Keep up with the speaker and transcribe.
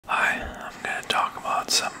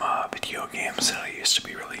some video games that I used to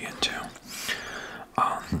be really into.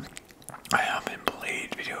 I haven't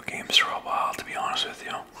played video games for a while, to be honest with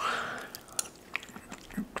you.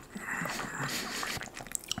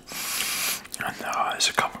 And there's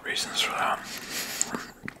a couple reasons for that.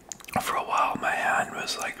 For a while, my hand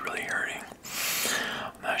was like really hurting.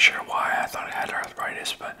 I'm not sure why. I thought I had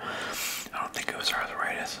arthritis, but I don't think it was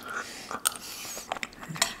arthritis.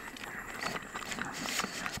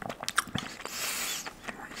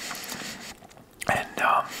 And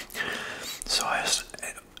so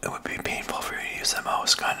it would be painful for me to use the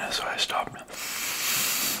mouse, kind of. So I stopped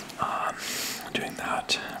doing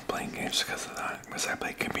that, playing games because of that. Because I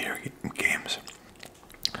play computer games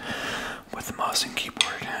with the mouse and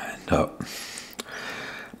keyboard, and the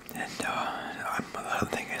other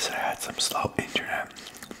thing is that I had some slow internet,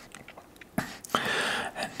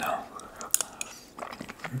 and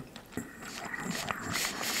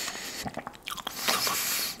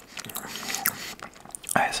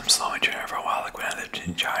I had some slow internet for a while. Like when I lived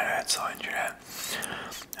in China, I had slow internet.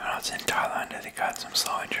 When I was in Thailand, I think I had some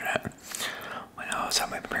slow internet. When I was at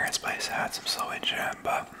my parents' place, I had some slow internet,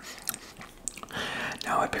 but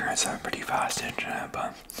now my parents have pretty fast internet.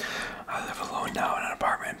 But I live alone now in an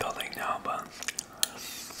apartment building now, but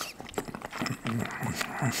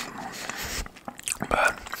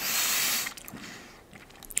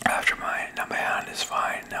after now my hand is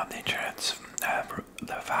fine. Now the internet's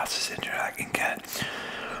the fastest internet I can get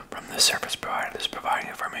from the service provider that's providing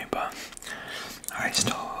it for me, but I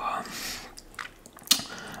still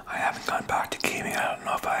I haven't gone back to gaming. I don't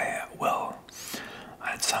know if I will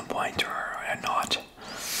at some point or not.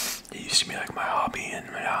 It used to be like my hobby, and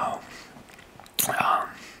now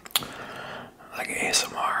like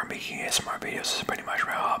ASMR, making ASMR videos is pretty much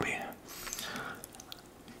my hobby.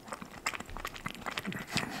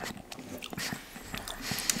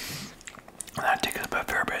 And that takes up a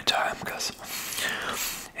fair bit of time, because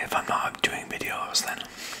if I'm not doing videos, then,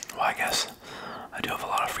 well, I guess I do have a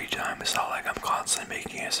lot of free time. It's not like I'm constantly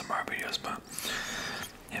making ASMR videos, but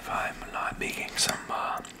if I'm not making some,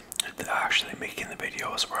 actually making the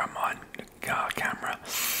videos where I'm on camera,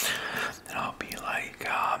 then I'll be like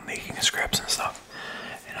making scripts and stuff.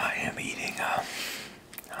 And I am eating,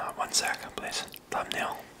 1 second please,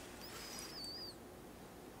 thumbnail.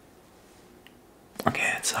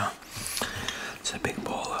 Okay, it's a big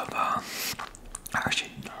bowl of,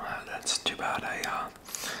 actually, that's too bad. I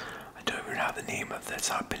don't even have the name of it. It's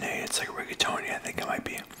not penne, it's like rigatoni, I think it might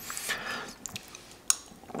be.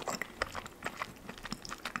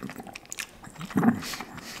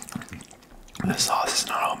 The sauce is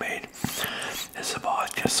not homemade. It's a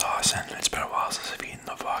vodka sauce, and it's been a while since I've eaten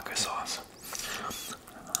the vodka sauce.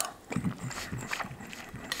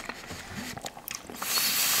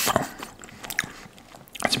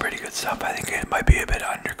 It's pretty good stuff. I think it might be a bit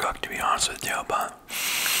undercooked, to be honest with you, but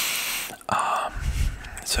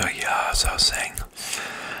so yeah, as I was saying,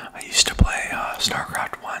 I used to play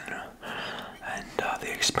StarCraft 1 and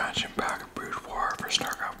the expansion pack of Brood War for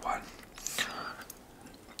StarCraft 1.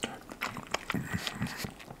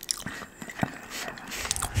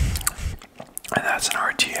 And that's an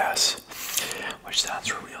RTS, which stands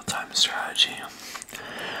for real-time strategy.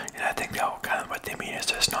 And I think that kind of what they mean is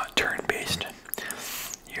it's not turn-based.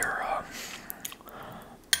 You're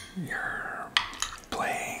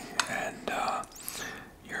playing and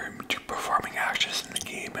you're performing actions in the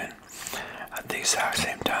game, and at the exact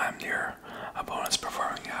same time your opponent's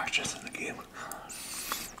performing actions in the game.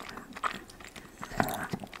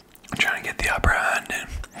 Trying to get the upper hand, and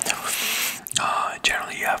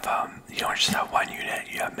generally you have you don't just have one unit,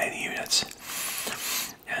 you have many units,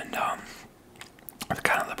 and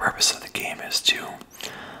kind of the purpose of the game is to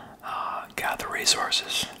gather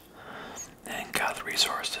resources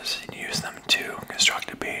and use them to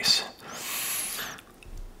construct a base.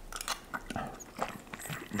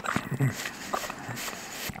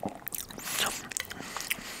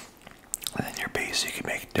 And in your base you can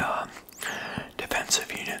make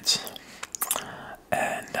defensive units,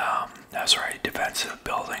 and sorry, defensive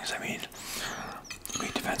buildings. I mean,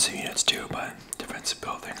 make defensive units too, but defensive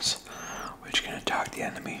buildings which can attack the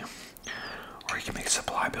enemy. Or you can make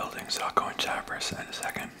supply buildings. I'll go into that for a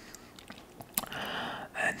second.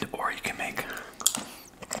 And or you can make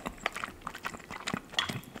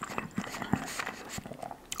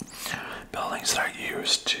buildings that are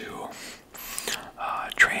used to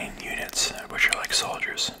train units, which are like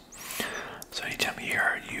soldiers. So anytime you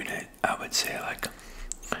hear a unit, I would say like,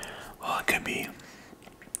 well, it could be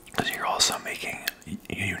because you're also making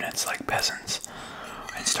units like peasants.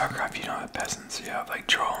 In StarCraft, you don't have peasants. You have like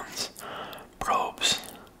drones, probes,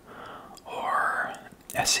 or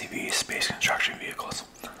SCV, space construction vehicles.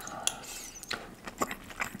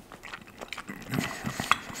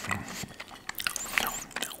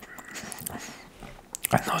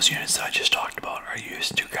 And those units that I just talked about are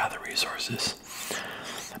used to gather resources.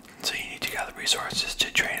 So you need to gather resources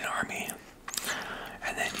to train an army.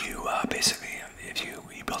 And then you basically, if you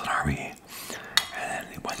build an army, and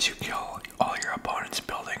then once you kill all your opponent's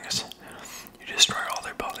buildings, you destroy all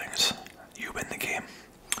their buildings, you win the game.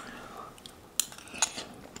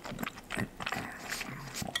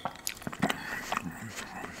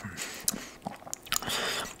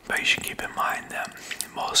 But you should keep in mind that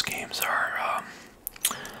most games are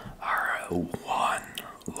won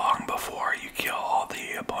long before you kill all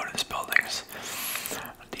the opponent's buildings.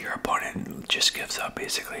 Your opponent just gives up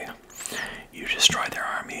basically. You destroy their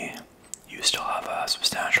army, you still have a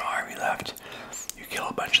substantial army left, you kill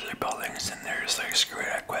a bunch of their buildings, and they're just like, screw it,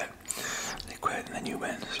 I quit. They quit, and then you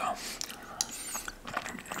win, so.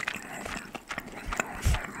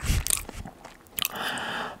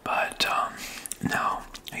 But, now,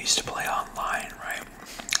 I used to play online, right?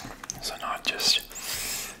 So not just,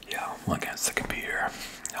 yeah, against the computer.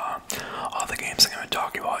 All the games I'm going to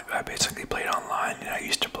talk about, I basically played online, and I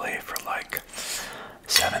used to play for like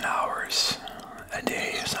 7 hours a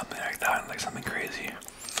day or something like that, like something crazy.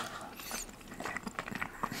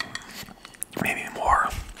 Maybe more.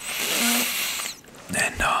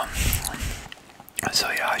 And so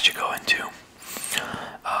yeah, I should go into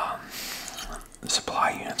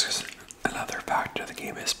supply units, because another factor of the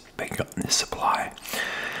game is big supply.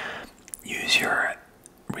 Use your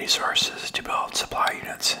resources to build supply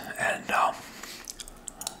units, and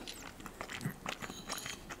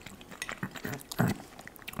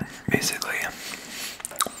basically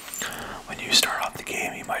when you start off the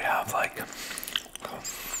game you might have like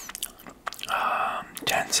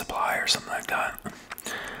 10 supply or something like that,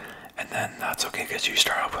 and then that's okay because you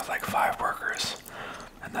start off with like 5 workers,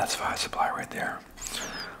 and that's 5 supply right there.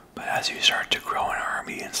 But as you start to grow an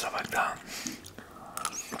army and stuff like that,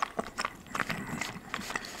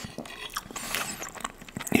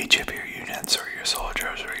 each of your units or your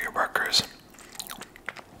soldiers or your workers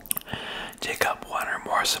take up 1 or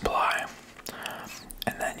more supply,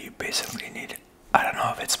 and then you basically need, I don't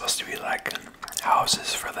know if it's supposed to be like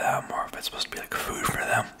houses for them or if it's supposed to be like food for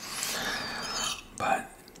them, but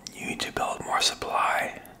you need to build more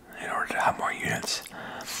supply in order to have more units,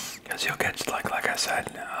 because you'll get like I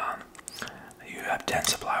said, you have 10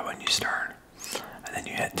 supply when you start, and then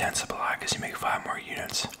you hit 10 supply because you make 5 more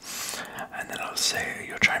units, and then it'll say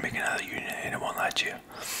you'll try to make another unit and it won't let you.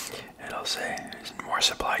 It'll say more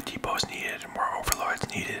supply depots needed, more overlords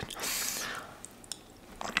needed.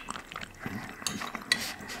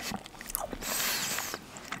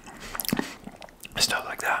 Stuff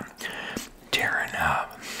like that. Terran,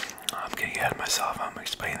 I'm getting ahead of myself. I'm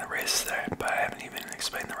explaining the races there, but I haven't even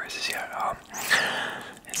explained the races yet.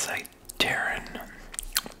 It's like Terran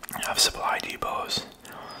have supply depots.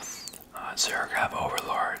 Zerg have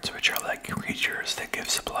overlords, which are like creatures that give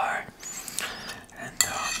supply. And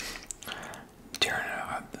Terran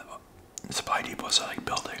supply depots are like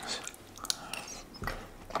buildings.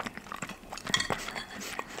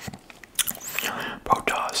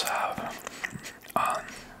 Protoss have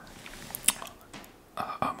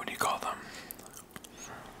what do you call them?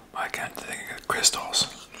 I can't think of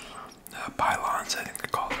crystals. Pylons, I think they're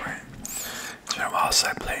called, right? It's been a while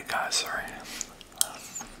since I played, guys, sorry.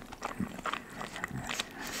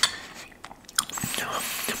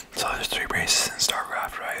 So there's 3 races in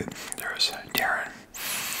StarCraft, right? There's Terran,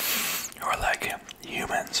 who are like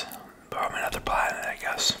humans, but from another planet, I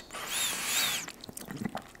guess.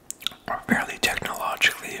 Are fairly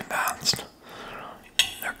technologically advanced.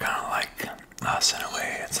 They're kind of like us in a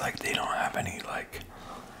way. It's like they don't have any like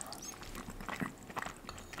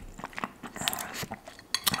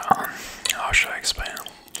how should I explain it?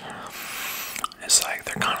 It's like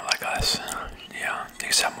they're kind of like us, yeah,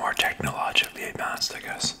 except more technologically advanced, I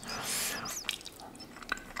guess.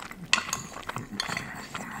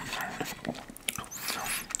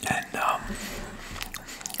 And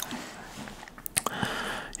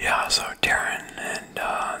yeah, so Terran, and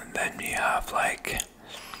then you have like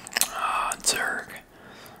Zerg,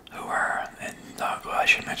 who are, and well, I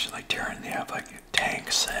should mention like Terran, they have like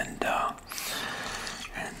tanks and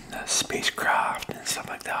spacecraft and stuff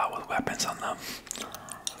like that with weapons on them.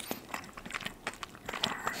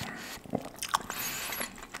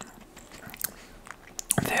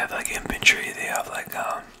 They have like infantry, they have like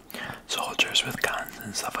soldiers with guns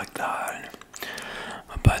and stuff like that.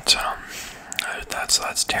 But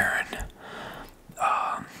that's Terran.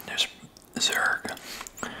 There's Zerg,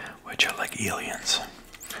 which are like aliens.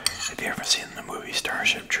 Have you ever seen the movie Starship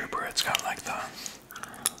trooper. It's got like the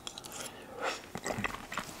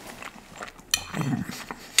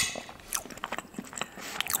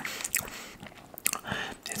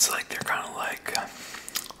it's like they're kind of like,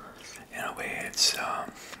 in a way, it's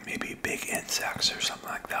maybe big insects or something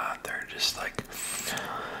like that. They're just like,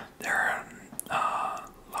 they're, a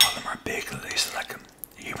lot of them are big, at least like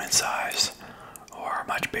human size, or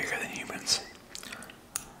much bigger than humans.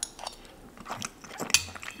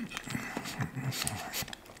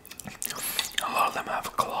 A lot of them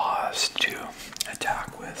have claws to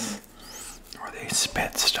attack with, or they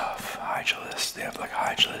spit stuff. Hydralis, they have like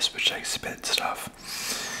Hydralis, which like spit stuff.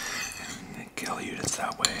 And they kill units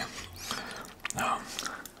that way.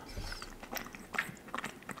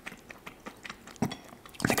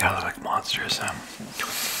 They kind of look like monsters, and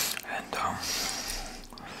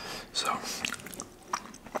so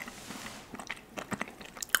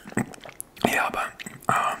yeah, but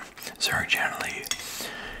Zerg generally,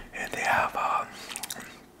 they have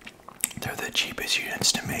they're the cheapest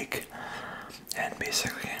units to make, and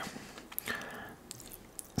basically,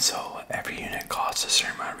 so every unit costs a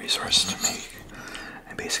certain amount of resources to make,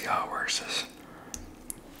 and basically how it works is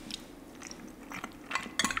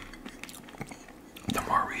the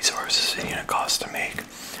more resources a unit costs to make,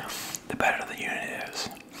 the better the unit is.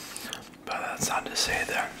 But that's not to say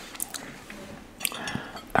that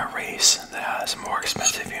a race that has more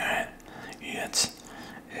expensive units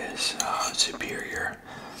is superior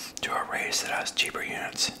to a race that has cheaper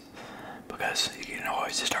units, because you can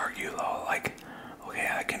always just argue, though, like, okay,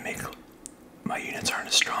 I can make, my units aren't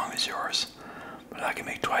as strong as yours, but I can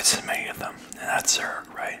make twice as many of them, and that's Zerg,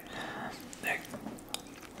 right?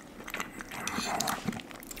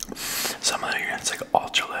 Some other units like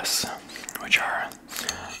Ultralis, which are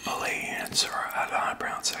melee units, or I don't know how to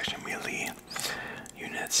pronounce it, actually, melee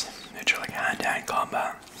units, which are like hand-to-hand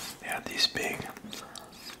combat. They have these big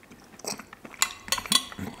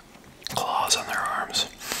claws on their arms.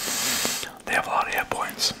 They have a lot of hit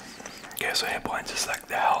points. Okay, so hit points is like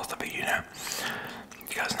the health of a unit,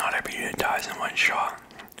 because not every unit dies in one shot.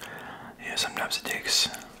 You know, sometimes it takes,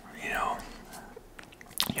 you know,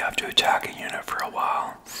 you have to attack a unit for a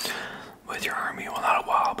while with your army. Well, not a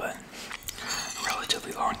while, but a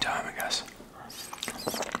relatively long time, I guess,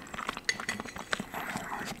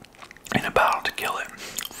 in a battle to kill it.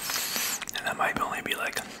 And that might only be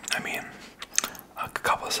like, I mean, a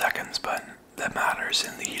couple of seconds, but that matters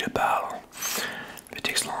in the heat of battle. If it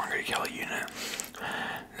takes longer to kill a unit.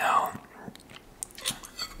 Now,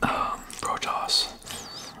 Protoss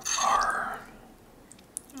are,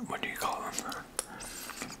 what do you call them?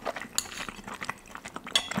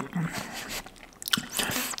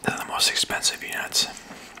 They're the most expensive units,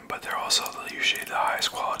 but they're also usually the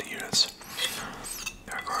highest quality units.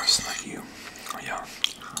 They're, of course, like you. Yeah.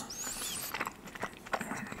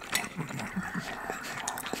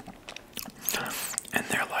 And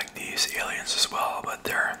they're like these aliens as well, but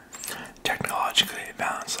they're technologically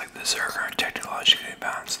advanced. Like the Zerg are technologically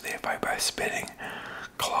advanced. They fight by spitting,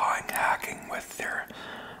 clawing, hacking with their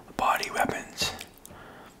body weapons.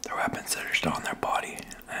 Their weapons that are still on their body.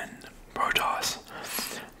 And Protoss,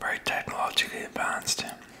 very technologically advanced.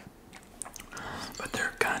 But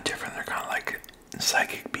they're kind of different. They're kind of like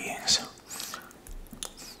psychic beings.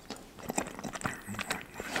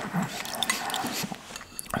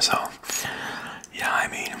 So, yeah, I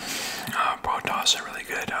mean, Protoss are really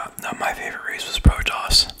good. My favorite race was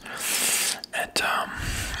Protoss.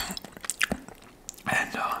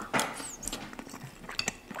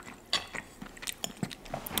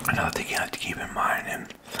 Another thing you have to keep in mind in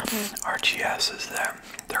RTS is that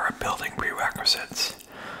there are building prerequisites.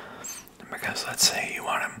 Because let's say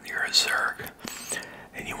you're a Zerg,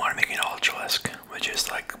 and you want to make an Ultralisk, which is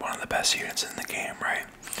like one of the best units in the game, right?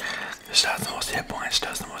 This has the most hit points,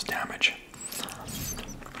 does the most damage.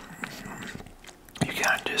 You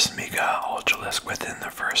can't just make an Ultralisk within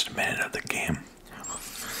the first minute of the game.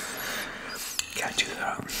 You can't do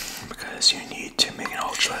that, because you need to make an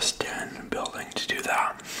Ultralisk den building to do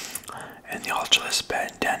that. And the Ultralisk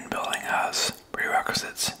den building has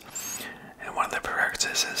prerequisites. And one of the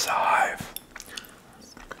prerequisites is a hive.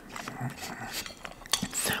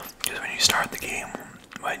 Because when you start the game,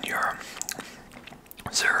 when you're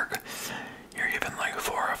Zerg, you're given like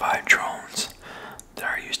 4 or 5 drones that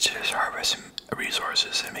are used to harvest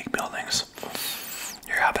resources and make buildings.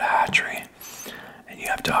 You have a hatchery, and you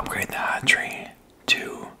have to upgrade the hatchery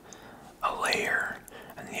to a layer,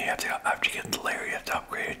 and then you have to, after you get the layer, you have to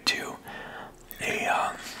upgrade it to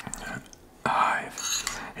a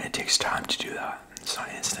hive. And it takes time to do that. It's not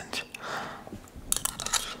instant.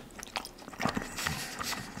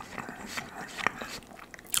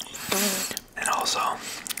 And also,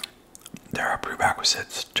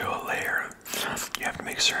 prerequisites to a layer. You have to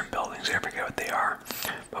make certain buildings, I forget what they are,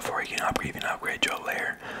 before you can even upgrade to a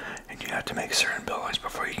layer. And you have to make certain buildings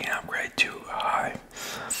before you can upgrade to a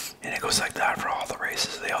hive. And it goes like that for all the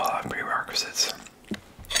races. They all have prerequisites.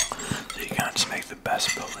 So you can't just make the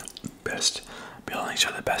best buildings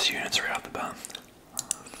or the best units right off the bat.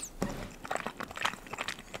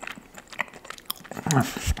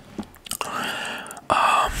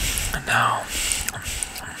 Now,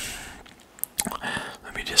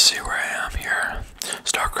 let me just see where I am here.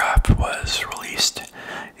 StarCraft was released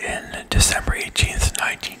in December 18th,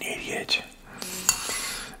 1988,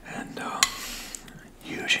 and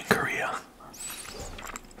huge in Korea.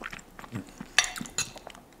 And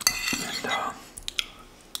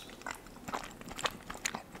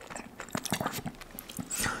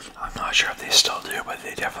I'm not sure if they still do, but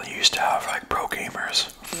they definitely used to have like pro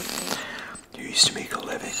gamers. You used to make a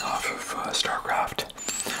living off of StarCraft,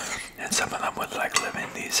 and some of them would like live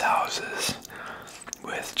in these houses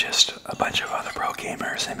with just a bunch of other pro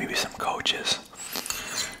gamers and maybe some coaches,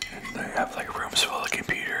 and they have like rooms full of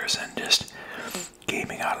computers and just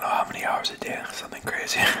gaming. I don't know how many hours a day, something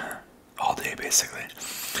crazy, all day basically,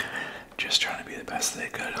 just trying to be the best they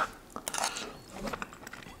could.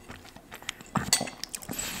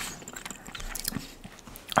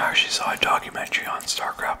 I actually saw a documentary on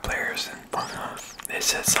StarCraft players, and they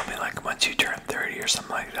said something like once you turn 30 or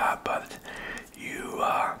something like that, but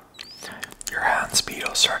your hand speed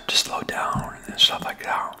will start to slow down and stuff like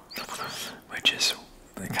that, which is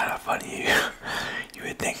kind of funny. You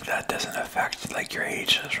would think that doesn't affect, like your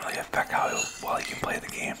age doesn't really affect how well you can play the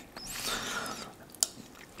game,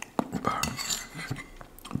 but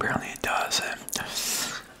apparently it does. And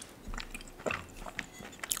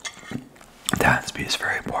hand speed is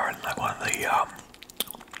very important. Like one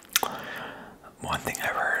thing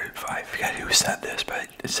I've heard, I forget who said this, but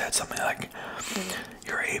it said something like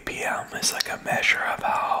your APM is like a measure of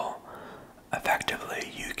how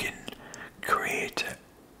effectively you can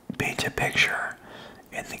paint a picture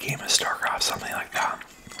in the game of StarCraft, something like that.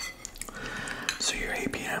 So your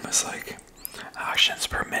APM is like actions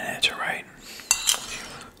per minute, right?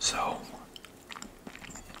 So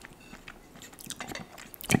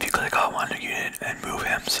if you click on one unit and move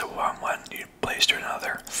him so from one place to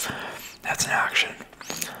another, that's an action.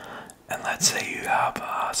 And let's say you have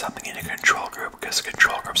something in a control group, because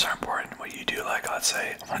control groups are important. What you do, like let's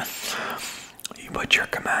say you put your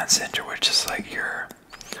command center, which is like your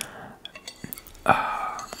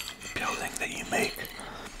building that you make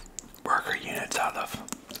worker units out of.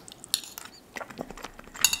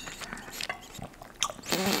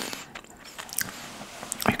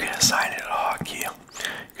 You can assign it a hotkey.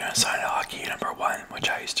 You can assign a hotkey number 1, which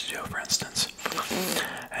I used to do, for instance.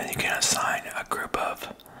 And you can assign a group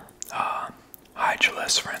of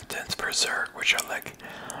Hydralisk, for instance, Berserk, which are like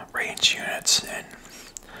range units and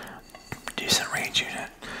decent range unit.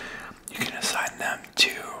 You can assign them to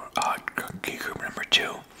key group number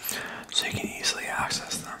 2, so you can easily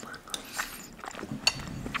access them.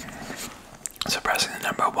 So pressing the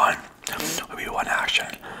number 1 would be one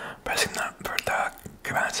action. Pressing the for the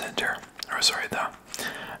command center, or sorry, I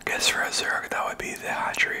guess for a Zerg that would be the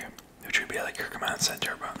hatchery, which would be like your command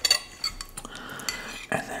center, but.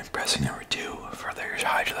 And then pressing number 2 for the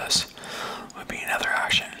Hydralisk would be another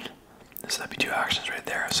action. So that'd be 2 actions right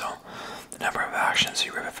there. So the number of actions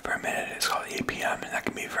you have per minute is called APM, and that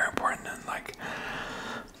can be very important. And like,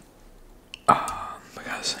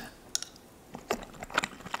 because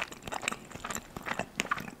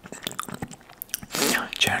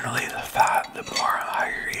generally the more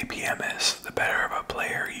higher your APM is, the better of a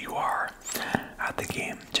player you are at the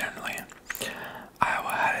game. Generally, I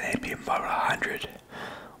had an APM about 100.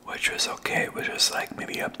 Which was okay, which was like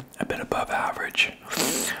maybe a bit above average.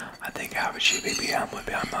 I think average APM would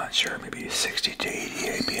be, I'm not sure, maybe 60 to 80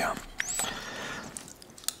 APM.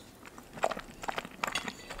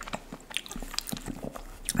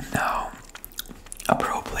 Now, a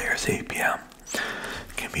pro player's APM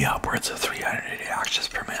can be upwards of 380 actions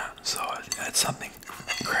per minute, so it's something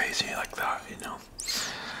crazy like that, you know.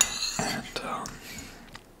 And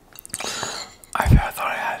I thought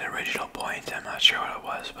I had an original point. I'm not sure what it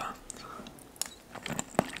was, but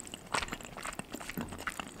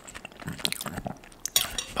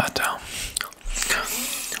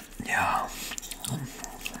yeah.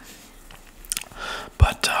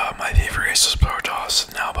 But my favorite race is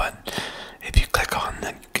Protoss now. But if you click on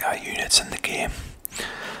the units in the game,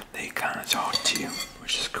 they kind of talk to you,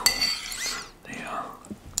 which is cool. They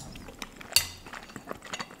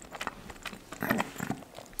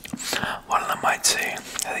one of them might say, I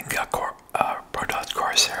think Protoss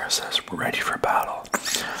Corsair says, "We're ready for battle."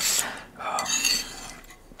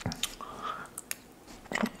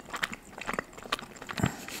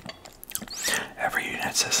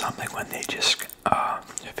 when they just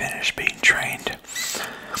finish being trained.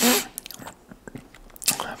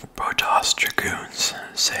 Protoss Dragoons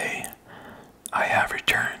say, "I have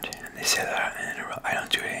returned," and they say that, and I don't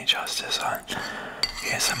do it any justice on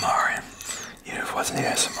ASMR. And even if it wasn't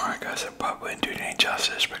ASMR, guys, I probably wouldn't do it any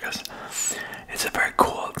justice because it's a very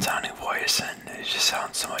cool sounding voice, and it just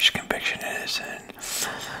sounds so much conviction in it.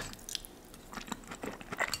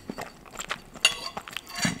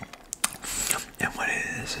 And what it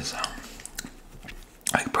is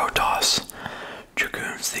like Protoss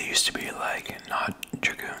Dragoons. They used to be like not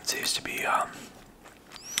Dragoons. They used to be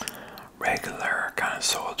regular kind of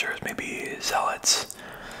soldiers, maybe zealots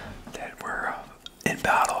that were in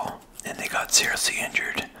battle and they got seriously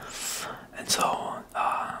injured, and so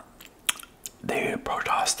they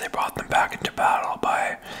brought them back into battle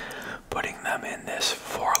by putting them in this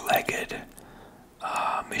four-legged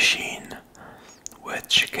machine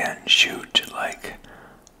which can shoot like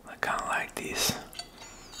kind of like these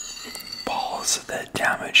balls that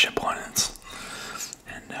damage opponents.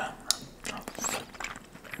 And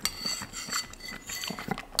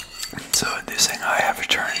so they're saying, "I have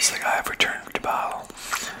returned." It's like, "I have returned to battle,"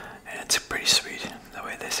 and it's pretty sweet the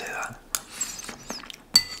way they say that.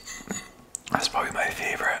 That's probably my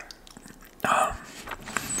favorite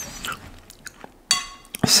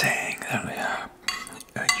saying that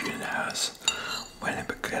a unit has when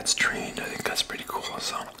it gets trained. I think that's pretty cool.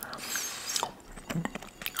 So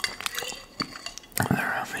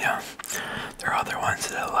there are other ones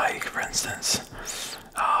that I like. For instance,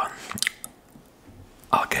 I'll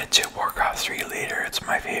get to Warcraft 3 later. It's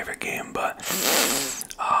my favorite game, but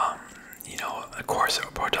you know, of course,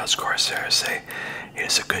 Protoss Corsairs say it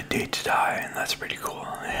is a good day to die, and that's pretty cool.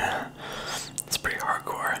 Yeah, it's pretty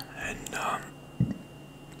hardcore. And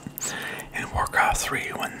in Warcraft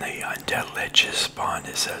 3, when the undead lich is spawned,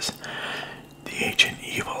 it says the ancient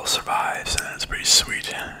evil survives, and it's pretty sweet.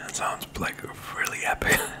 It sounds like really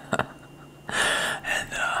epic.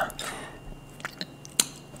 And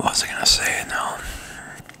what was I gonna say? No,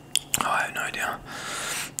 oh, I have no idea.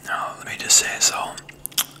 No, let me just say, so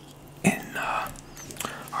in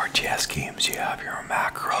RTS games you have your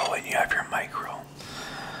macro and you have your micro.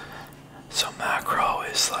 So macro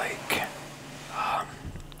is like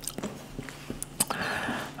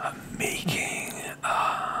making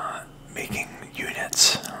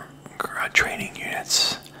units, training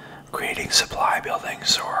units, creating supply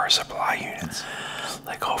buildings or supply units,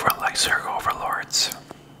 like Zerg overlords.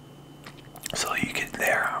 So you can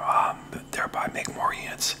thereby make more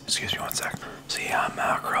units. Excuse me one sec. So yeah,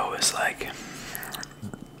 macro is like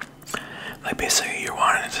basically you're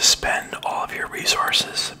wanting to spend all of your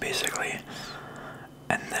resources basically,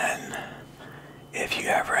 and then if you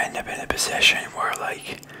ever end up in a position where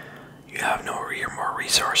like you have no more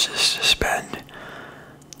resources to spend,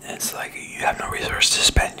 it's like you have no resources to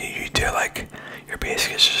spend, you do like your base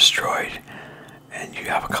gets destroyed and you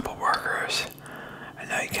have a couple workers and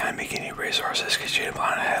now you can't make any resources because you didn't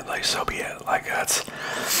plan ahead, like so be it. Like that's,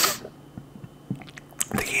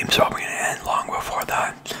 the game's probably gonna end long before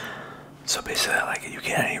that. So basically, like, if you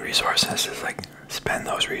get any resources, it's like spend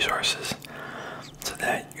those resources so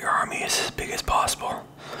that your army is as big as possible,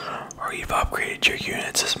 or you've upgraded your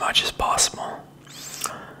units as much as possible,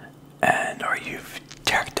 and or you've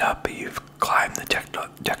teched up, you've climbed the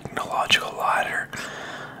technological ladder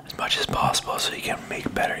as much as possible so you can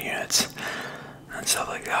make better units and stuff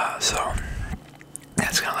like that. So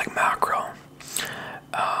that's kind of like macro.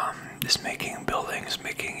 Just making buildings,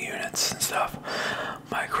 making units and stuff.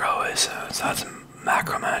 Micro is so that's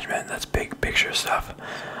macro management. That's big picture stuff.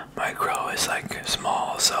 Micro is like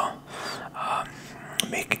small. So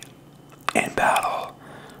make in battle.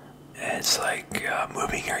 It's like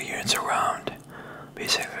moving your units around,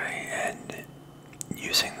 basically, and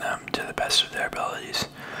using them to the best of their abilities.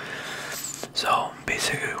 So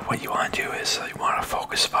basically, what you want to do is you want to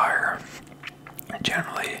focus fire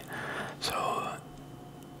generally. So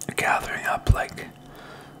gathering up like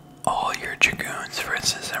all your dragoons, for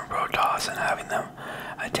instance, in Protoss, and having them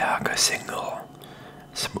attack a single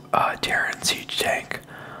Terran siege tank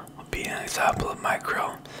would be an example of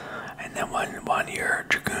micro. And then when one of your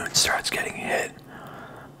dragoons starts getting hit,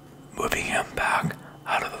 moving him back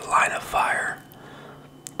out of the line of fire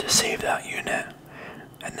to save that unit,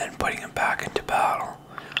 and then putting him back into battle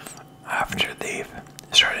after they've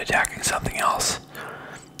started attacking something else.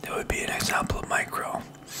 That would be an example of micro.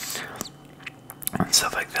 And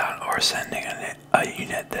stuff like that, or sending a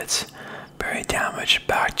unit that's very damaged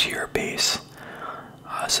back to your base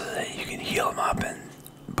so that you can heal them up and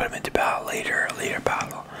put them into battle later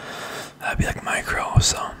battle. That'd be like micro.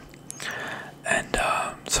 So and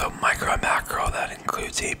so micro and macro, that includes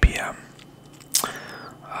includes APM.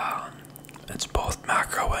 It's both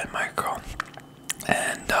macro and micro.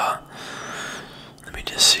 And let me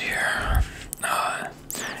just see here.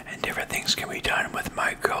 And different things can be done with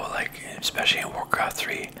micro, like especially in Warcraft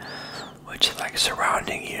 3, which is like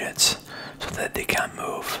surrounding units so that they can't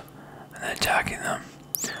move and then attacking them.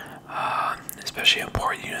 Especially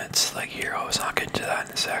important units like heroes. I'll get into that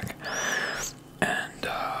in a sec. And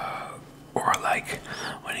or like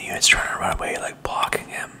when a unit's trying to run away, like blocking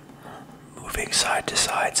him, moving side to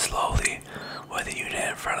side slowly with a unit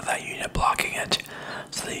in front of that unit blocking it,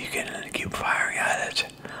 so that you can keep firing at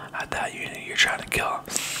it, at that unit you're trying to kill.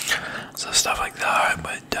 So stuff like that.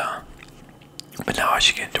 But now as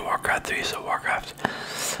you get into Warcraft 3, so Warcraft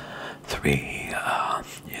 3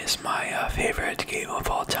 is my favorite game of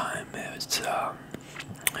all time. It's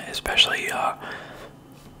especially not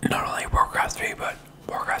only Warcraft 3, but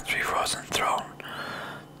Warcraft 3 Frozen Throne.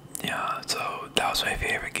 Yeah, so that was my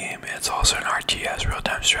favorite game. It's also an RTS,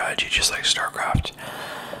 real-time strategy, just like StarCraft.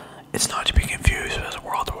 It's not to be confused with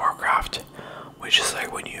World of Warcraft, which is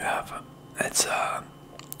like when you have, it's a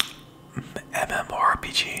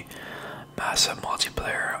MMORPG, massive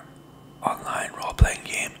multiplayer online role-playing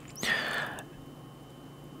game.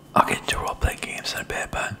 I'll get into role-playing games in a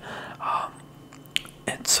bit, but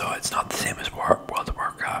it's not the same as World of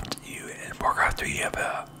Warcraft. In Warcraft 3 you have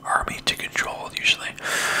an army to control usually,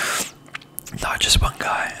 not just one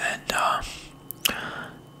guy. And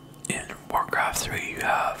in Warcraft 3 you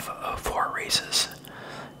have 4 races.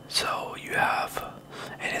 So you have,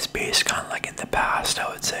 and it's based kind of like in the past, I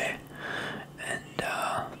would say. And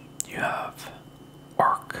you have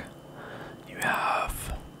Orc, you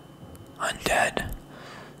have Undead,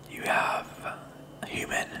 you have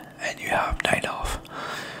Human, and you have Night Elf.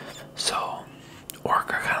 So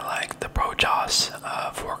Orc are kind of like the Protoss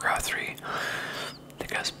of Warcraft 3,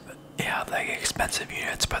 because they have like expensive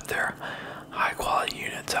units, but they're high quality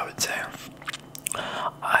units, I would say.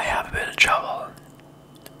 I have a bit of trouble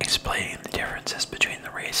explaining the differences between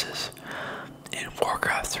the races in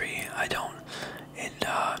Warcraft 3. I don't.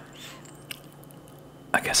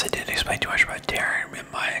 I guess I didn't explain too much about Terran in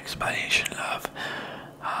my explanation of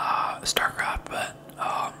StarCraft, but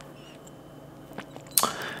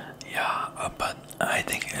yeah, but I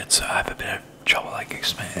think I have a bit of trouble like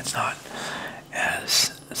explaining. It's not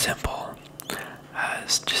as simple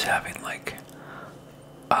as just having like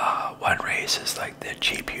one race is like the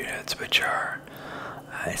cheap units, which are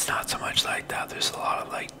it's not so much like that. There's a lot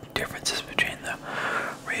of like differences between the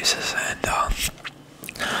races, and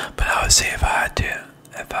but I would say if I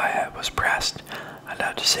was pressed, I'd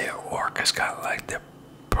have to say Orc is kind of like the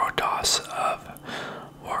Protoss of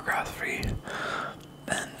Warcraft 3.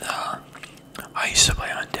 And I used to play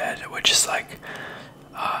Undead, which is like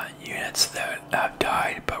units that have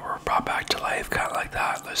died but were brought back to life, kind of like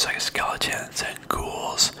that. There's like skeletons and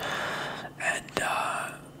ghouls, and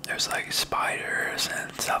there's like spiders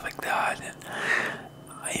and stuff like that. And,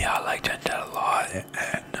 yeah, I liked Undead a lot. And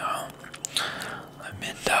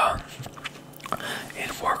in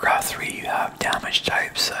Warcraft 3 you have damage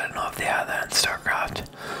types. I don't know if they have that in StarCraft.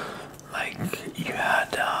 Like you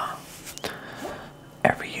had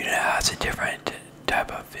every unit has a different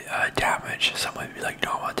type of damage. Some would be like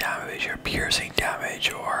normal damage or piercing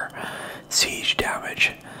damage or siege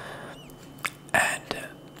damage, and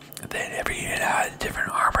then every unit had a different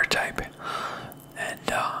armor type. And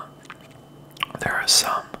there are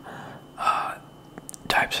some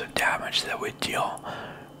types of damage that would deal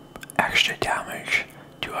extra damage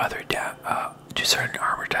to to certain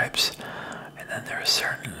armor types, and then there are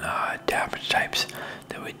certain damage types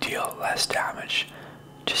that would deal less damage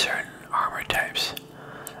to certain armor types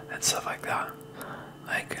and stuff like that.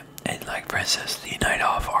 Like for instance, the Night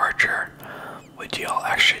Elf Archer would deal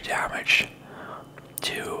extra damage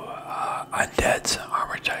to Undead's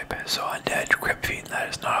armor type. So Undead Crypt Fiend, that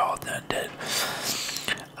is not all the Undead,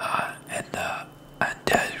 and the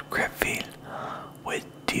Undead Crypt Fiend would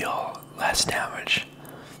deal less damage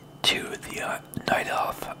to the Night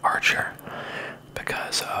Elf Archer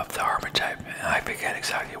because of the armor type. And I forget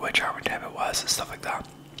exactly which armor type it was and stuff like that.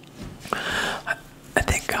 I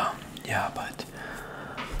think, yeah, but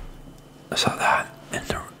so that, and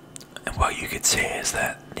what you could say is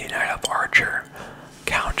that the Night Elf Archer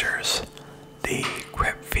counters the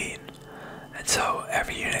Crypt Fiend, and so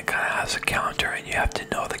every unit kind of has a counter, and you have to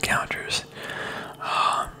know the counters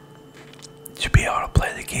to be able to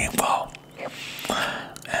play the game well.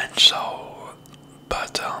 And so,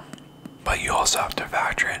 but you also have to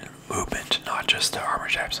factor in movement, not just the armor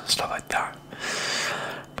types and stuff like that.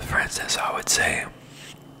 But for instance, I would say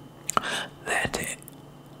that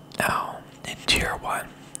now in Tier 1,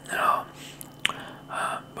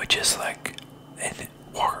 which is like in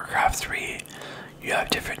Warcraft 3, you have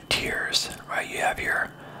different tiers, right? You have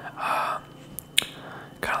your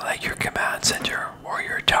kind of like your command center or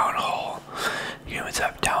your town hall. Humans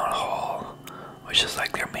have town hall, which is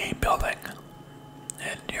like their main building,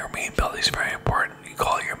 and your main building is very important. You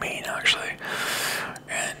call it your main, actually.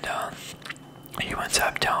 And humans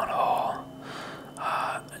have town hall.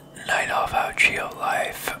 Night Elf have Tree of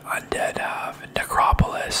Life. Undead have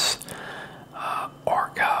Necropolis.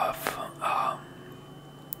 Orc have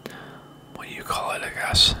what do you call it? I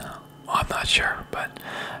guess. Well, I'm not sure, but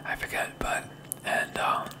I forget. But and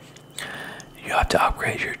you have to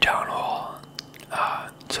upgrade your town hall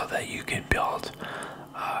so that you can build,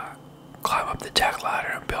 climb up the tech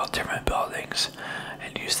ladder and build different buildings,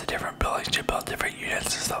 and use the different buildings to build different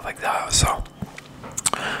units and stuff like that. So,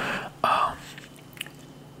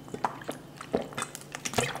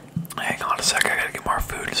 hang on a sec, I gotta get more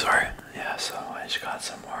food. Sorry. Yeah, so I just got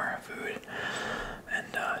some more food and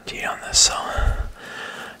tea on this. So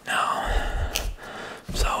now,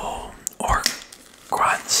 orc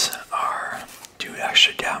grunts do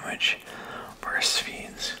extra damage versus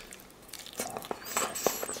fiends.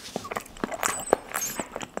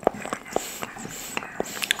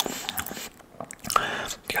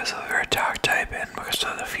 Because of their attack type and because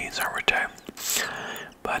of the fiends' armor type.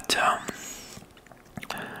 But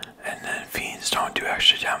and then fiends don't do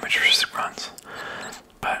extra damage versus grunts.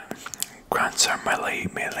 But grunts are melee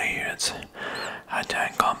units,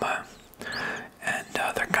 hand-to-hand combat, and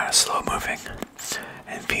they're kind of slow moving.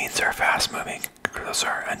 And fiends are fast moving. Those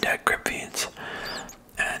are undead grip fiends,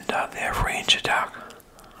 and they have range attack.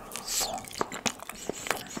 So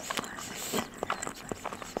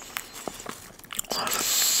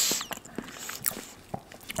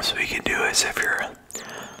what you can do is, if you're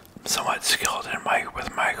somewhat skilled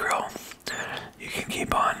with micro, you can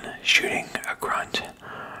keep on shooting a grunt,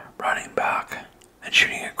 running back, and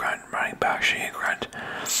shooting a grunt, running back, shooting a grunt,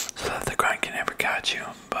 so that the grunt can never catch you.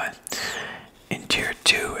 But in tier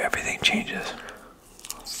 2, everything changes.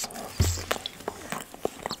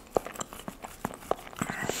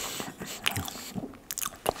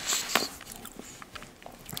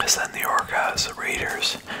 Because then the orc has the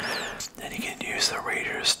raiders, and you can use the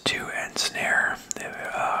raiders to ensnare. They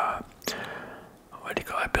have what do you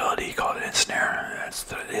call it? Ability called ensnare.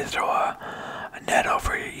 They throw a net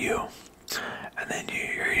over you, and then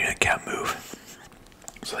your unit can't move.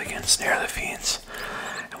 So they can ensnare the fiends.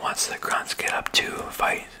 And once the grunts get up to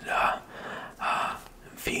fight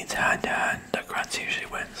fiends hand to hand, the grunts usually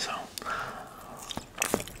win. So.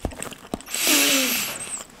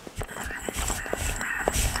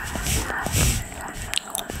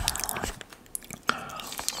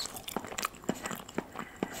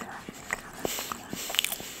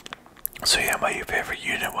 So yeah, my favorite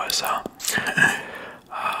unit was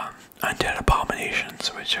Undead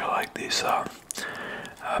Abominations, which are like these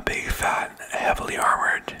big, fat, heavily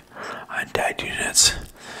armored undead units,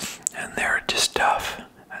 and they're just tough,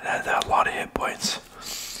 and they have a lot of hit points.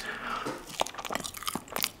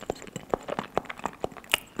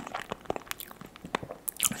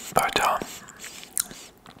 But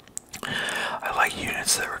I like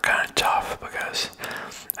units that were kind of tough because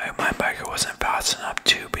my biker wasn't fast enough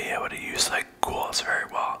to be able to use like ghouls very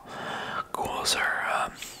well. Ghouls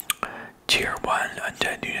are tier 1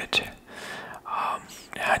 undead unit.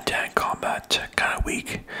 Hand-to-hand combat, kind of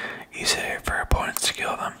weak, easy for opponents to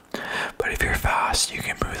kill them. But if you're fast, you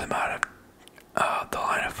can move them out of the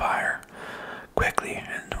line of fire quickly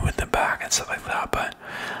and win them back and stuff like that. But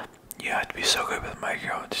you have to be so good with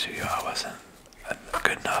micro to I wasn't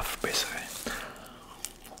good enough, basically.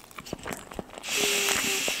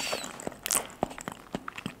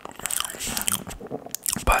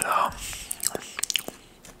 But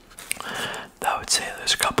I would say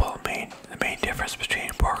there's a couple of the main difference between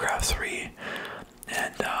Warcraft 3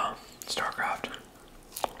 and StarCraft.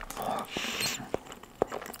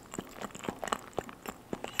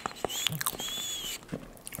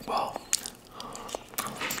 Well,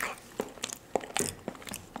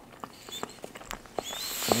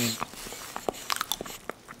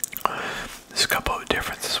 there's a couple of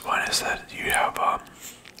differences. One is that you have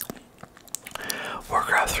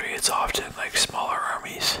Warcraft 3, it's often like smaller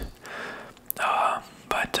armies,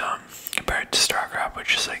 but compared to StarCraft,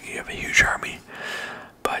 which is like you have a huge army.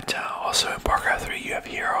 But also in Warcraft 3 you have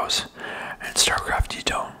heroes, and StarCraft you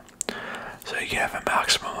don't. So you can have a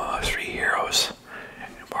maximum of 3 heroes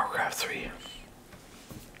in Warcraft 3.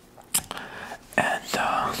 And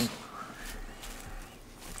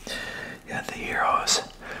you have the heroes,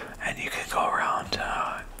 and you can go around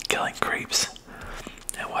killing creeps.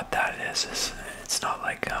 And what that is it's not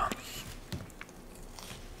like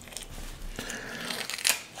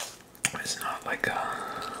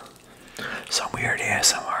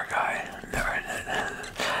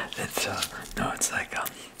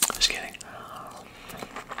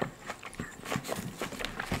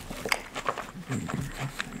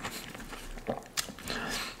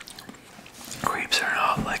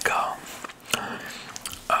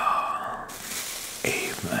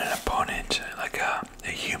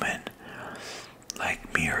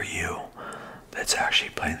that's actually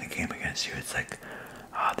playing the game against you. It's like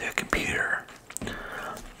the computer.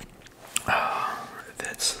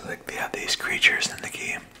 That's like they have these creatures in the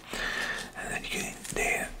game, and then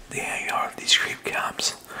they hang out at these creep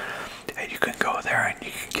camps, and you can go there and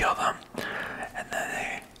you can kill them, and then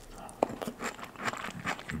they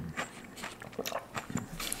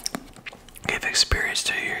give experience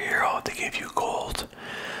to your hero. They give you gold,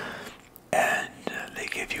 and they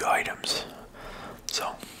give you items.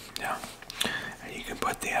 So yeah, and you can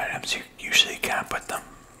put the items. You usually can't put them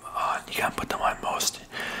on. You can't put them on most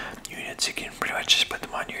units. You can pretty much just put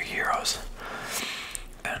them on your heroes,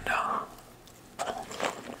 and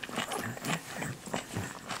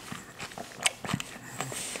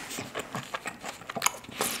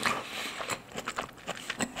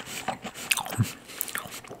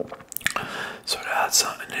so that's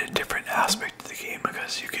a different aspect of the game,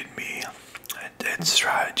 because you can be, it's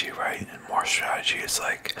strategy, right? And more strategy is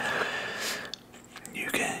like you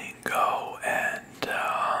can go and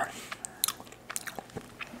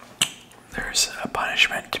there's a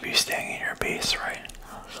punishment to be staying in your base, right?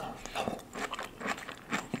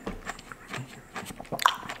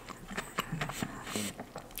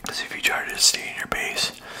 Because if you try to stay in your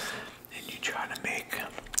base and you try to make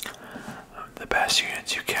the best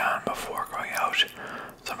units you can before going out,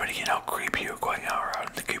 somebody can out creep you going out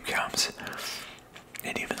in the creep camps.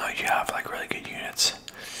 And even though you have like really good units,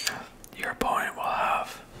 your opponent will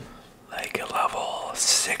have like a level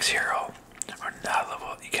 6 hero, or not level,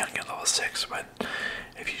 you can't get level 6, but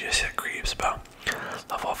if you just hit creeps, but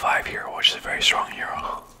level 5 hero, which is a very strong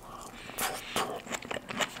hero.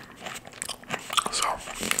 So,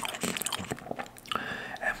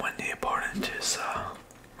 and when the opponent is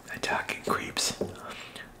attacking creeps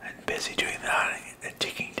and busy doing that and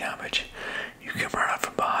taking damage, you can run up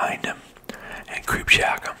from behind him and creep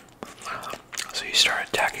shack him. So you start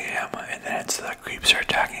attacking him, and then it's the creeps are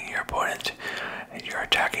attacking your opponent, and you're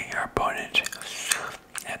attacking your opponent,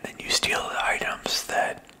 and then you steal the items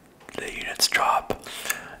that the units drop.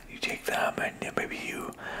 You take them, and maybe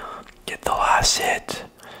you get the last hit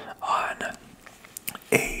on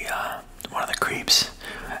a one of the creeps,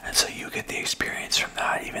 and so you get the experience from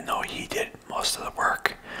that, even though he did most of the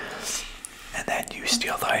work. And then you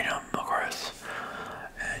steal the item, of course,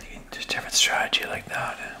 and you can do different strategy like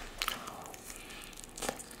that.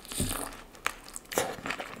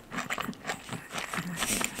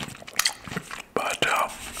 But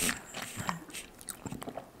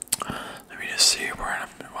let me just see what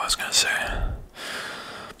I was gonna say.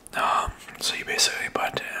 So you basically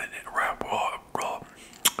put roll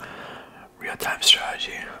real-time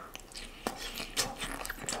strategy.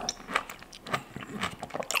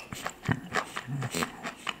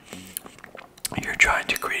 You're trying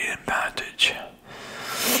to create an advantage,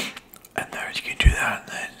 and there you can do that, and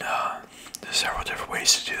then there's several different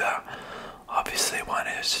ways to do that. Obviously, one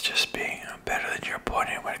is just being better than your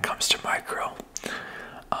opponent when it comes to micro.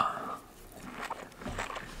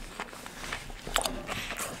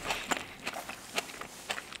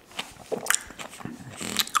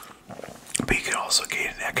 But you can also gain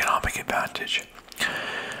an economic advantage,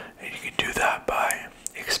 and you can do that by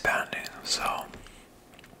expanding. So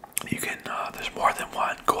you can, there's more than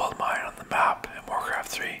one gold mine on the map in Warcraft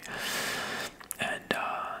 3, and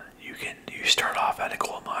you start off at a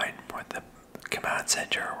gold mine with the command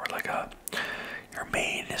center, or like your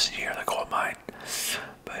main is near the gold mine,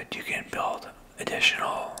 but you can build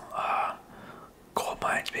additional gold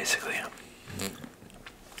mines basically,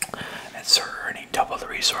 and start earning double the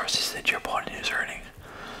resources that your opponent is earning.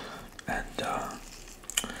 And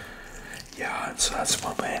yeah, so that's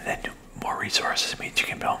one way. And then more resources means you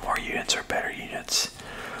can build more units or better units,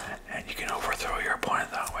 and you can overthrow your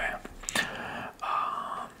opponent that way.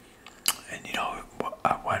 And you know,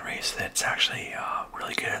 one race that's actually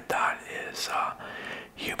really good at that is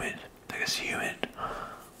human. Because human,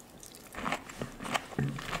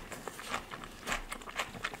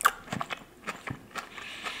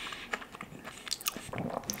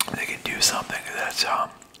 they can do something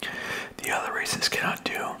that the other races cannot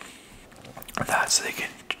do. That's they can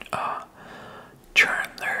turn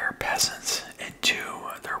their peasants into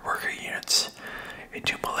their worker units,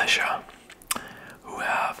 into militia, who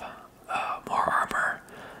have more armor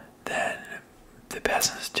than the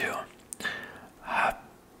peasants do,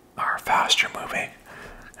 are faster moving,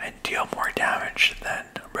 and deal more damage than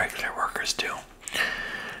regular workers do.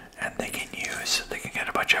 And they can get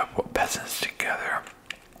a bunch of peasants together,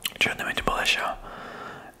 turn them into militia,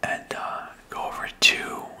 and go over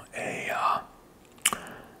to a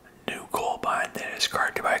new gold mine that is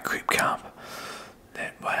guarded by a creep camp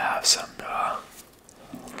that might have some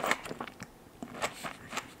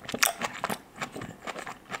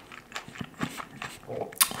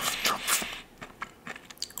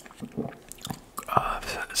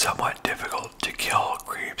difficult to kill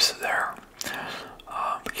creeps there.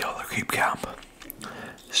 Kill the creep camp,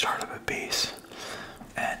 start up a base,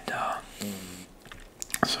 and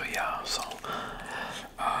so yeah, so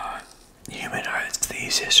human is the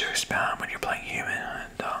easiest to expand when you're playing human,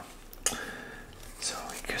 and so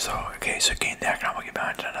gain the economic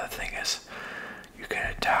advantage. Another thing is you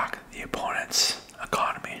can attack the opponent's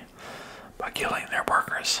economy by killing their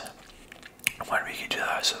workers. When we can do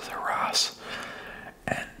that is with harass,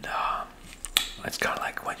 and it's kind of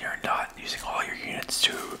like when you're not using all your units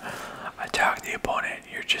to attack the opponent,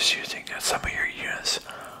 you're just using some of your units.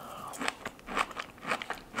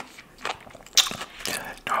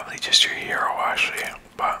 Normally just your hero actually,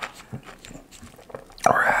 but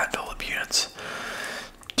or a handful of units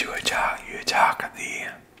to attack. You attack the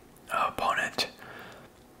opponent,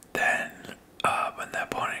 then when the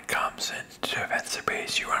opponent comes in to defend their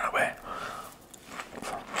base, you run away.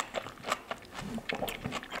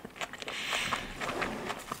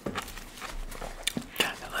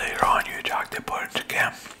 And later on, you attack the opponent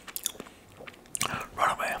again,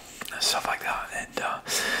 run away, and stuff like that. And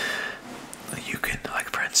you can, like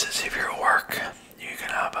for instance, if you're at work, you can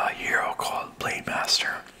have a hero called Blade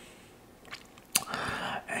Master,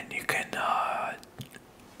 and you can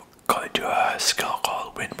do a skill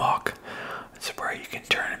called Windwalk. It's where you can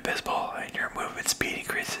turn invisible and your movement speed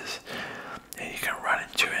increases, and you can run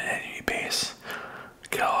into an enemy base,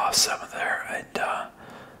 kill off some of there, and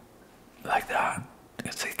like that,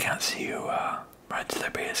 because they can't see you. Run to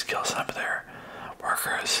their base, kill some of their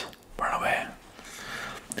workers, run away.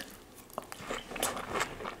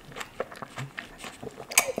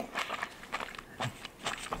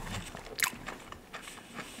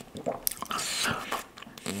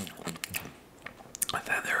 And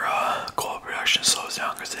then their gold production slows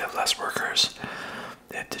down because they have less workers.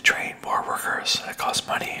 They have to train more workers. It costs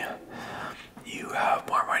money. You have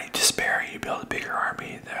more money to spare. You build a bigger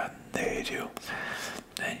army than they do.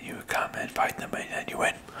 Then you come and fight them, and then you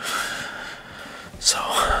win. So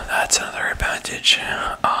that's another advantage.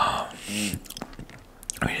 I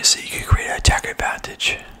mean, you can create a tech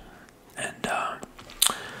advantage, and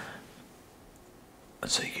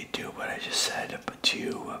so you can do what I just said to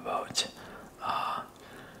you about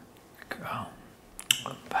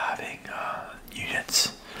having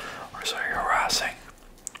units, or sorry, harassing,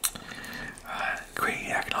 creating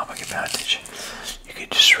an economic advantage. You could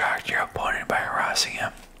distract your opponent by harassing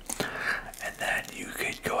him, and then you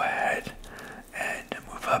could go ahead and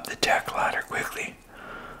move up the tech ladder quickly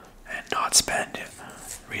and not spend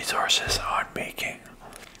resources on making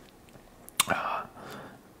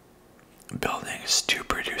buildings to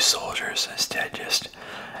produce soldiers, instead just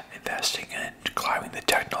investing in climbing the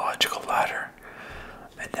technological ladder.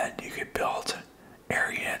 And then you could build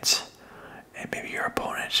air units, and maybe your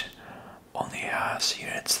opponent only has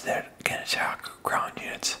units that can attack ground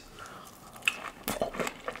units.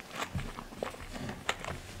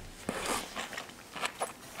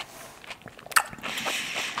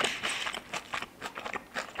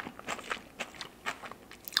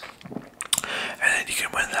 And then you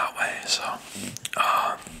can win that way.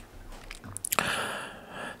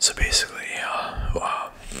 So basically,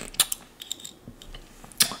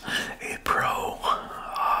 a pro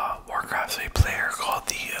Warcraft player called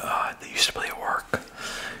they used to play at work.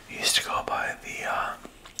 He used to go by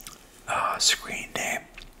the screen name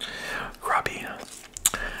Grubby,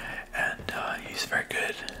 and he's very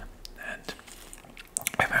good. And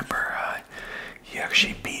I remember he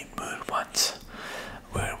actually beat Moon once.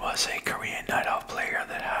 Moon was a Korean Night Elf player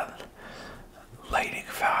that had lightning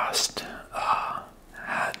fast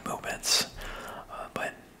hand movements,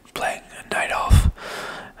 but playing a Night Elf,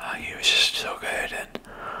 he was just so good. And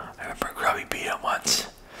I remember Grubby beat him once,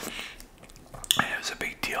 and it was a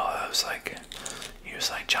big deal. It was like he was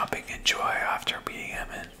like jumping in joy after beating him,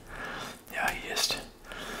 and yeah,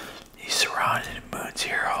 he's surrounded in Moon's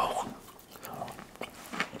hero.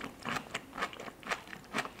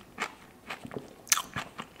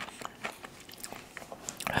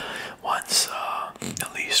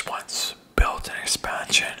 At least once, built an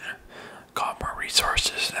expansion, got more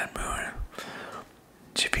resources than Moon,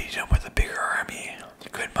 defeated him with a bigger army,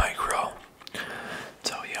 good micro.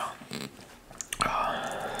 So yeah,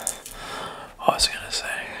 what was I gonna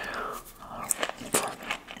say?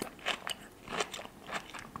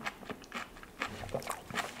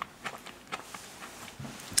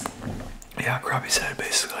 Yeah, Grubby said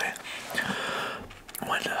basically,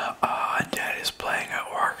 when Undead is playing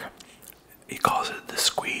at work, he calls it the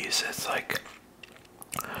squeeze. It's like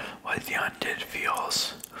what the Undead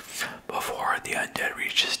feels before the Undead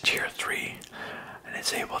reaches tier 3, and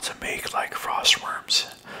it's able to make like Frostworms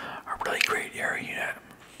a really great air unit.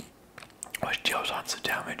 much deal tons of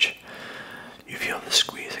damage. You feel the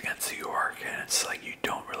squeeze against the orc, and it's like you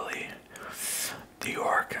don't really. The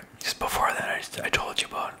orc, just before that, I told you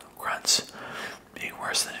about grunts being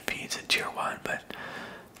worse than fiends in tier 1, but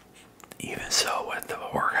even so, with the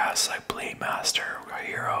orc has like Blade Master or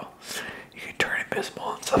Hero, you can turn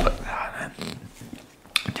invisible and stuff like that,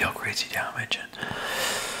 and deal crazy damage.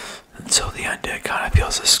 And so the undead kind of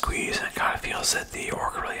feels the squeeze, and kind of feels that the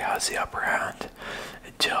orc really has the upper hand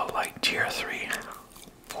until like tier 3.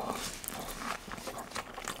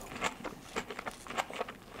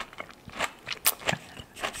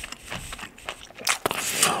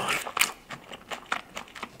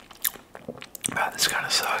 Man, this kind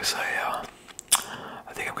of sucks. I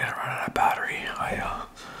think I'm gonna run out of battery.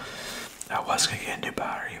 I was gonna get a new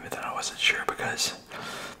battery, but then I wasn't sure because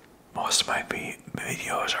most of my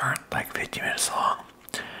videos aren't like 50 minutes long,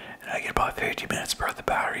 and I get about 50 minutes worth of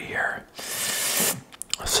battery here.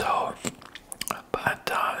 So,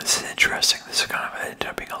 but this is interesting. This is kind of ended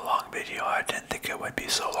up being a long video. I didn't think it would be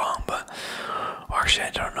so long, but actually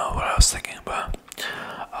I don't know what I was thinking, but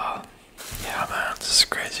yeah, man, this is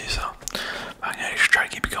crazy. So I'm gonna try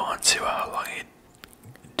to keep it going, see how long you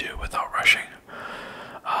do without rushing.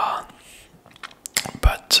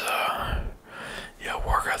 But yeah,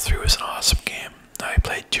 Warcraft 3 was an awesome game. I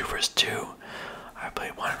played 2 vs 2. I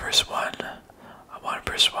played 1 vs 1. 1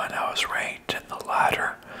 vs 1, I was ranked in the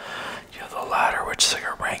ladder. You know, the ladder, which is like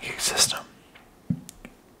a ranking system.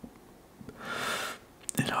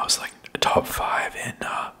 And I was like top 5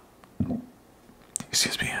 in,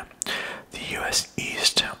 excuse me, the US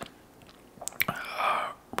East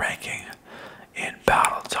ranking in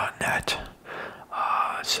Battle.net.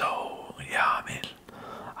 So yeah, I mean,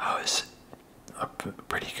 I was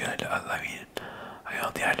pretty good. I mean, I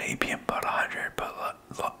only had APM about 100, but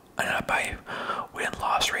my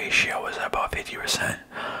win-loss ratio was about 50%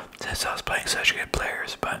 since I was playing such good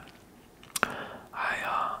players. But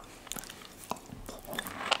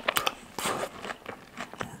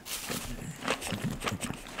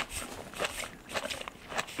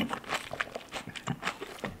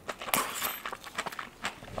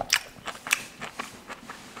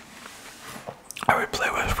I would play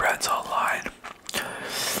with friends online.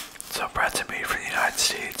 So friends would meet from the United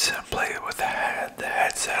States and play with the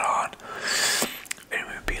headset on, and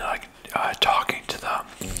we'd be like talking to them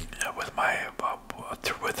with my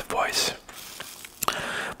with the voice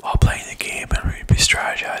while playing the game, and we'd be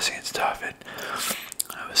strategizing and stuff. And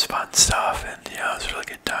it was fun stuff, and you know, it was a really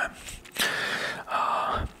good time.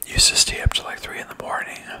 Used to stay up to like 3 in the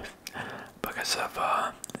morning because of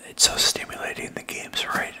it's so stimulating. The games,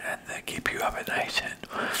 right, and they keep you up at night.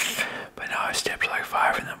 But now I stay up to like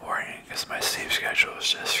 5 in the morning because my sleep schedule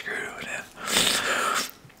is just screwed.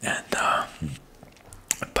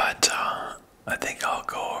 But I think I'll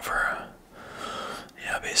go over,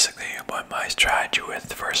 you know, basically what my strategy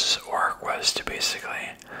with versus orc was to basically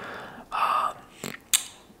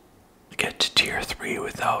get to tier 3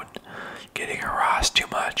 without getting harassed too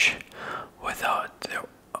much, without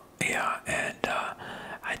and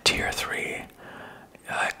at tier 3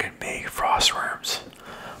 I could make frost worms,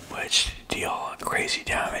 which deal crazy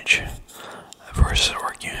damage versus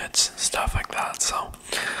orc units and stuff like that. So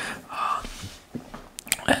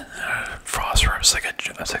frost worms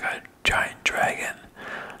it's like a giant dragon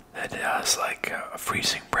that has like a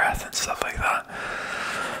freezing breath and stuff like that.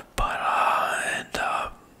 But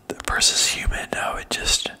versus human,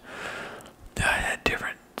 I had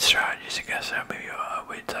different strategies. I guess maybe I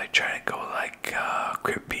would like try to go like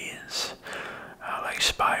crypt beans, like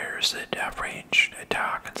spires that have range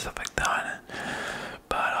attack and stuff like that.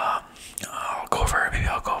 But I'll go for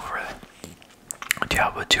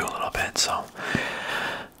Diablo 2 a little bit. So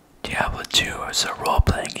Diablo 2 was a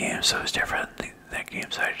role-playing game, so it was different than the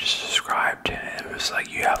games I just described. It was like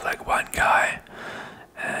you have like one guy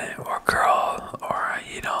or girl, or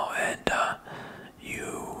you know, and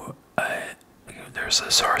there's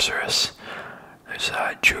a sorceress, there's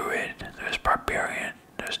a druid, there's barbarian,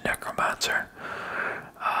 there's necromancer,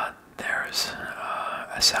 there's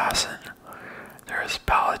assassin, there's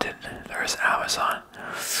paladin, there's Amazon.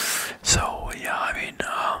 So yeah, I mean,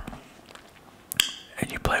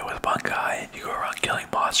 and you play with one guy and you go around killing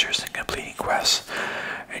monsters and completing quests,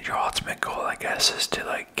 and your ultimate goal, I guess, is to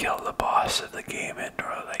like kill the boss of the game or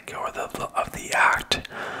the act,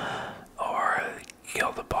 or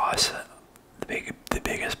kill the boss, the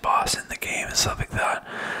biggest boss in the game and stuff like that.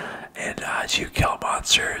 And as you kill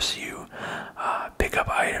monsters, you pick up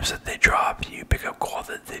items that they drop, you pick up gold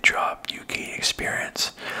that they drop, you gain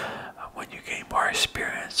experience. When you gain more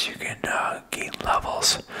experience, you can gain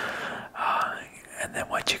levels, And then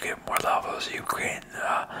once you get more levels, you gain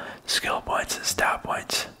skill points and stat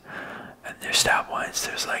points. And there's stat points.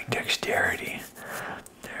 There's like dexterity.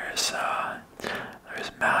 There's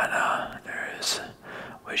mana.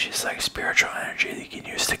 Which is like spiritual energy that you can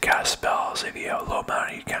use to cast spells. If you have low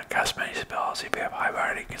mana, you can't cast many spells. If you have high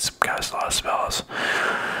mana, you can cast a lot of spells.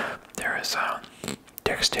 There is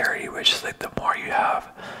dexterity, which is like the more you have,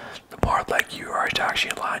 the more like you are to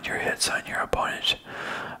actually land your hits on your opponent,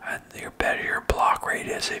 and the better your block rate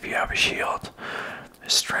is if you have a shield.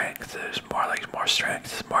 There's strength. There's more strength.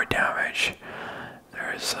 There's more damage.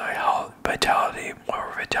 There's health, vitality.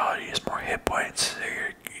 More vitality is more hit points. So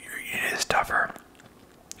your unit is tougher.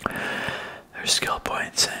 There's skill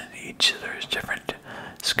points, and there's different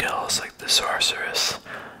skills. Like the sorceress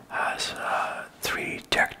has 3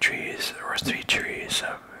 tech trees, or 3 trees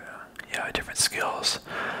of different skills.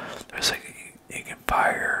 There's like you can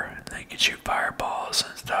fire, and you can shoot fireballs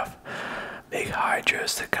and stuff. Big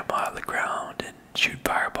hydras that come out of the ground and shoot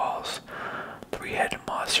fireballs. 3-headed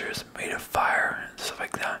monsters made of fire and stuff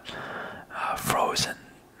like that.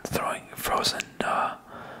 Throwing frozen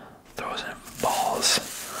balls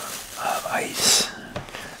of ice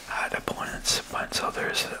at opponents. So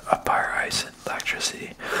there's a fire, ice, and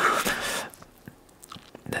electricity.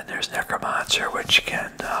 Then there's Necromancer, which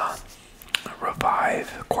can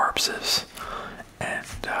revive corpses and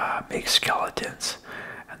make skeletons.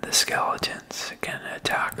 And the skeletons can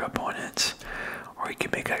attack opponents. Or you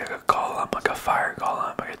can make like a golem, like a fire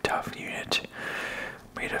golem, like a tough unit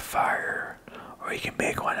made of fire. Or you can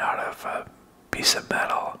make one out of a piece of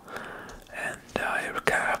metal, and it would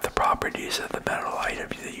kind of have the properties of the metal item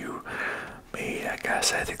that you made, I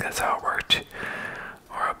guess. I think that's how it worked.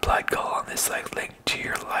 Or a blood golem is like linked to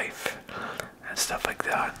your life and stuff like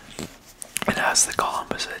that. And as the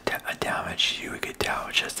golem is a damage, you would get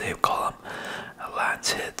damage as the golem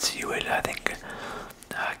lands hits. You would, I think,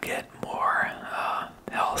 get more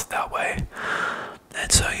health that way.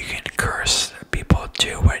 And so you can curse people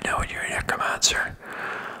too right now when you're a necromancer.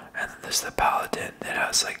 And then there's the paladin that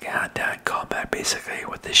has like hand-to-hand combat basically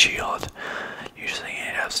with the shield. Usually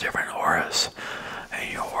it has different auras,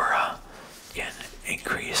 and your aura can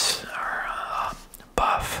increase or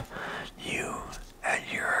buff you and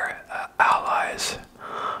your allies.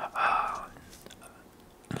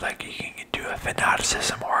 Like you can do a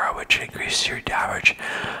fanaticism aura, which increases your damage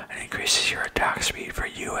and increases your attack speed for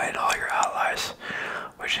you and all your allies,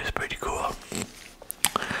 which is pretty cool.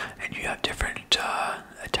 And you have different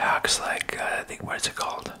attacks, like I think, what is it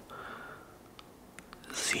called?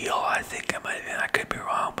 Zeal, I think I could be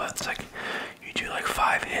wrong, but it's like you do like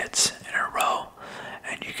 5 hits in a row,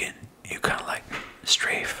 and you kind of like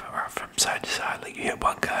strafe or from side to side. Like you hit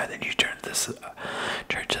one guy, then you turn to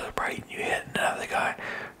the right, and you hit another guy,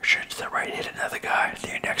 or turn to the right, hit another guy that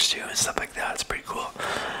you're next to, and stuff like that. It's pretty cool.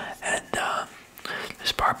 And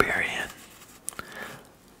there's Barbarian.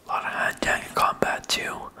 A lot of hand-to-hand combat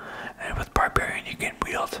too, and with Barbarian you can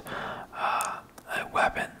wield a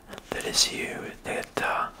weapon that is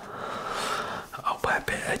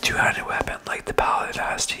a two-handed weapon, like the paladin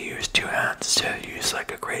has to use 2 hands to use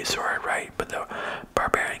like a great sword, right? But the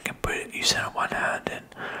Barbarian can use it in one hand, and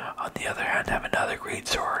on the other hand have another great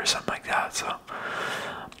sword or something like that. So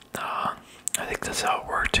I think that's how it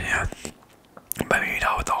worked. Yeah. But maybe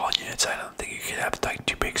not with all units. I don't think you could have like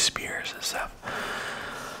 2 big spears and stuff.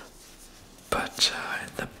 But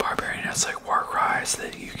the Barbarian has like war cries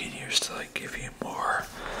that you can use to like give you more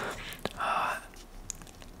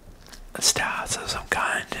stats of some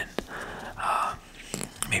kind, and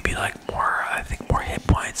maybe like more hit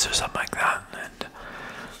points or something like that. And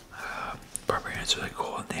Barbarian's really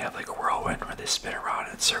cool, and they have like a whirlwind where they spin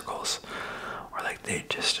around in circles, or like they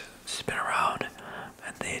just spin around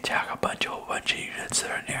and they attack a whole bunch of units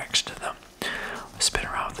that are next to them. Spin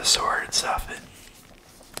around with the sword and stuff.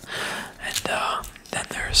 And then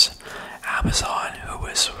there's Amazon, who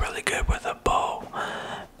was really good with a bow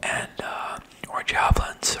and or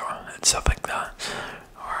javelins and stuff like that,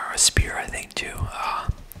 or a spear, I think too.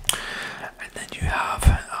 And then you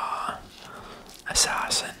have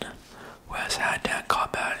Assassin, who has hand-to-hand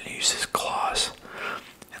combat and uses claws.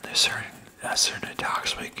 And there's certain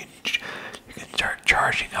attacks where you can start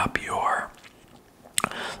charging up your.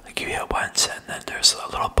 Like you hit once, and then there's a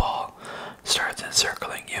little ball starts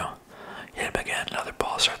encircling you. Hit him again, another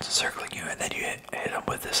ball starts encircling you, and then you hit him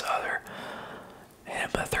with this other. Hit him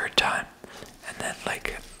a 3rd time, and then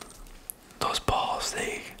like those balls,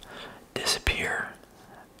 they disappear,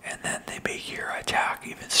 and then they make your attack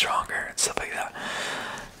even stronger and stuff like that.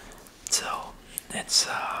 So it's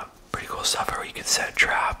pretty cool stuff where you can set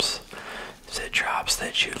traps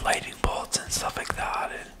that shoot lightning bolts and stuff like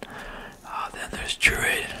that, and Then there's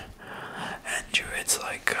Druid, and Druid's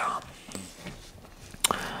like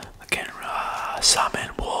again summon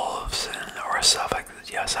wolves or stuff like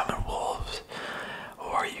that. Yeah, summon wolves,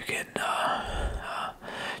 or you can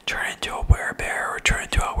turn into a werebear or turn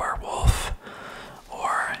into a werewolf,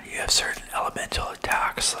 or you have certain elemental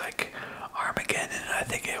attacks like Armageddon, I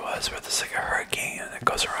think it was, where there's like a hurricane that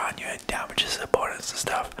goes around you and damages opponents and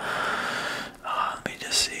stuff. Let me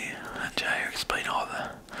just see. Did I explain all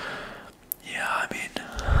the? Yeah, I mean,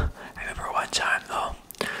 I remember one time though,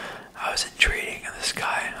 I was in trading and this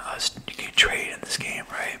guy, you can trade in this game,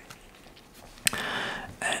 right?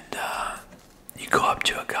 And you go up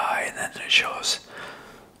to a guy and then it shows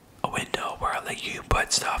a window where like you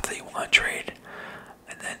put stuff that you want to trade,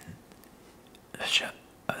 and then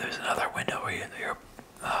there's another window where your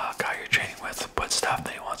guy you're trading with put stuff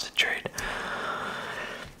that he wants to trade.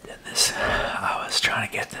 And this, I was trying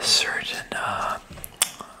to get this certain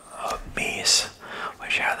mace,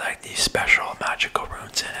 which had like these special magical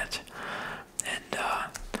runes in it, and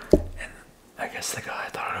I guess the guy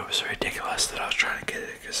thought it was ridiculous that I was trying to get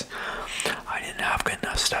it because I didn't have good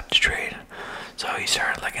enough stuff to trade. So he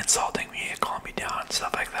started like insulting me and calling me down and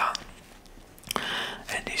stuff like that.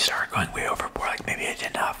 And he started going way overboard, like maybe I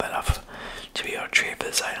didn't have enough to be able to trade for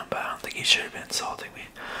this item, but I don't think he should have been insulting me.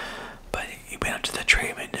 But he went up to the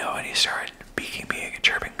trade window and he started beaking me and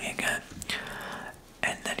chirping me again.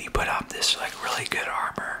 And then he put up this like really good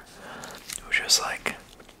armor, which was like,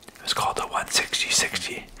 it was called the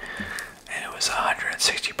 160-60, and it was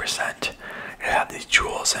 160%. It had these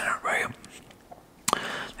jewels in it, right? It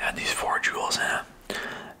had these 4 jewels in it,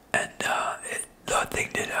 and the thing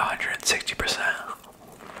did 160%.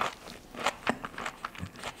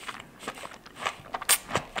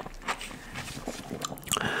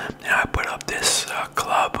 And I put up this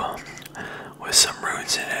club with some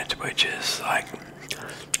runes in it, which is like,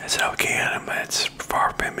 it's an okay item, but it's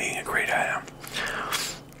far from being a great item.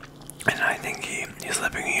 And I think he's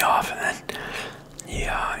flipping me off, and then he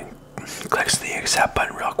clicks the accept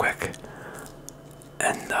button real quick.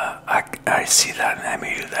 And I see that, and I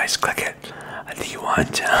immediately I just click it. I think you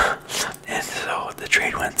want, and so the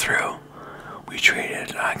trade went through. We traded,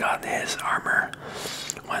 and I got his armor,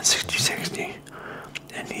 160-60,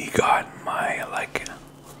 and he got my like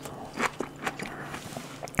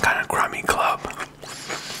kind of crummy club.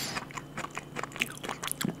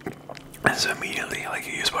 And so immediately, like,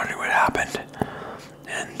 he was wondering what happened,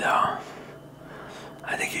 and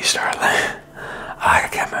I think he started like, I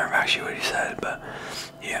can't remember actually what he said, but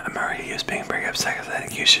yeah, I remember he was being very upset because I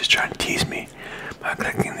think he was just trying to tease me by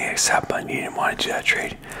clicking the accept button. He didn't want to do that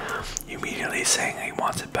trade. Immediately saying he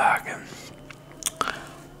wants it back, and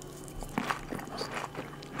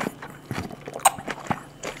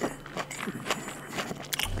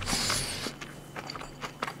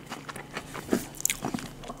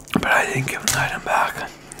but I didn't give him the item back.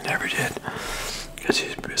 Never did, because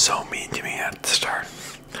he was so mean to me at the start.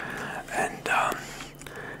 And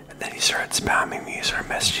then he started spamming me, started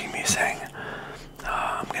messaging me saying,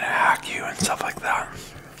 I'm gonna hack you and stuff like that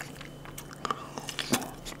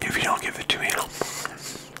if you don't give it to me.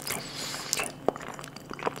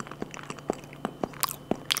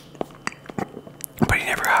 But he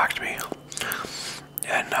never hacked me.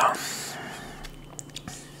 And I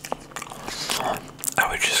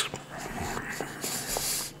would just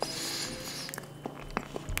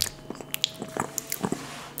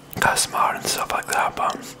cuss him out and stuff like that,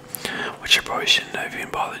 but which I probably shouldn't have even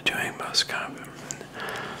bothered doing, but I was kind of,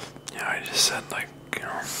 you know, I just said like, you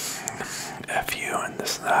know, F you and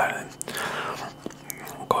this and that,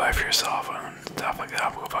 and go F yourself and stuff like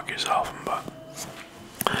that, go fuck yourself, but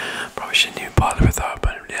probably shouldn't even bother with that.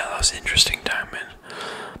 But yeah, that was an interesting time, man.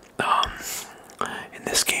 In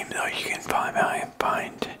this game though, you can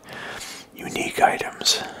find unique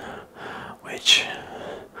items, which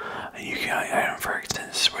a unique item, for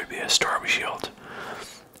instance, would be a storm shield,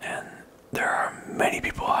 and there are many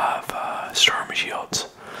people have storm shields,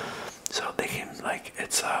 so they can, like,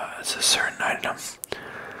 it's a certain item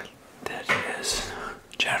that is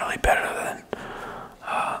generally better than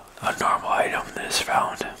a normal item that is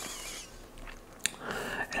found.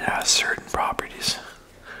 It has certain properties.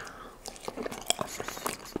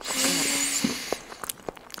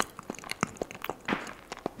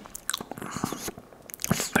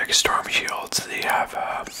 Like storm shields, they have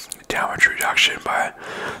damage reduction by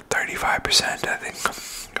 35%, I think,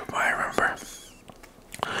 if I remember.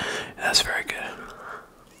 And that's very good.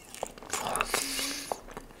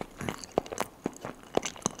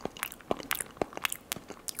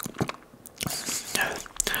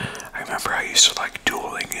 I remember I used to like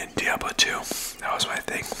dueling in Diablo 2. That was my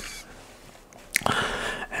thing.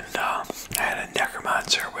 And I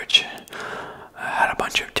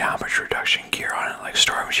bunch of damage reduction gear on it, like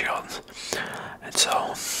storm shields, and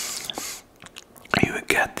so you would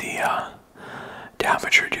get the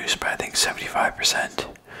damage reduced by I think 75%,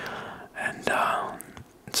 and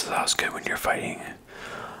so that was good when you're fighting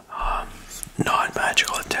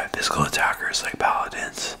non-magical physical attackers like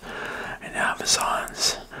paladins and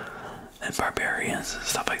Amazons and barbarians and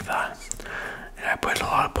stuff like that. And I put a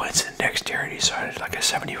lot of points in dexterity, so I did like a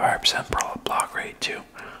 75% block rate too.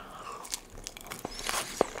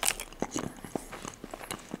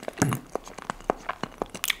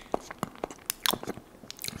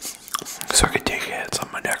 So I could take hits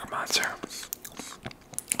on my necromancer.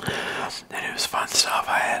 And it was fun stuff.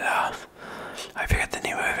 I had I forget the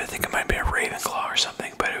name of it. I think it might have been a Ravenclaw or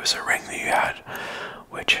something, but it was a ring that you had,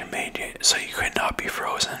 which made it so you could not be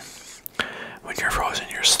frozen. When you're frozen,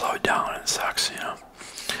 you're slowed down, and it sucks, you know.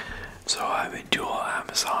 So I would dual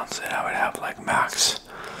Amazons, and I would have like max,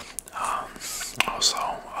 also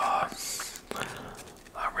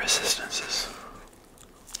resistances.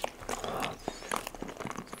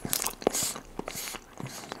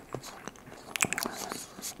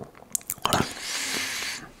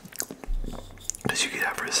 Because you could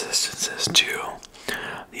have resistances to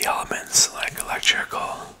the elements like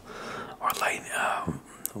electrical or light,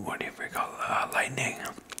 what do you call lightning,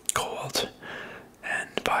 cold, and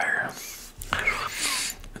fire.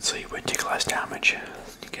 And so you would take less damage.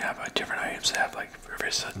 You can have different items that have like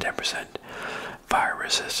 10% fire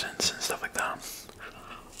resistance and stuff like that.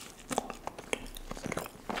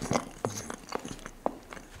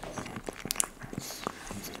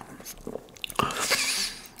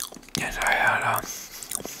 And I had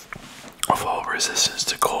a full resistance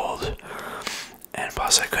to cold, and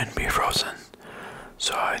plus I couldn't be frozen.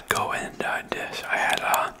 So I'd go in and I had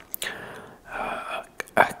a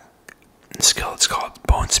skill, it's called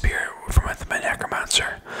Bone Spear from my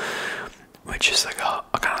necromancer, which is like a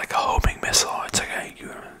kind of like a homing missile. It's like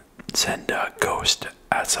you send a ghost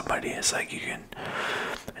at somebody. It's like you can,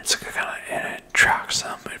 it's like a kind of, and it tracks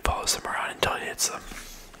them, it follows them around until it hits them,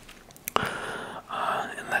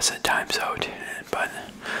 unless it times out. But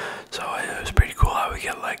so it was pretty cool. I would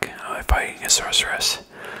get like fighting a sorceress,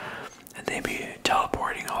 and they'd be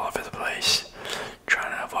teleporting all over the place,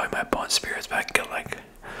 trying to avoid my bone spirits, but I could get like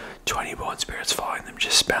 20 bone spirits following them,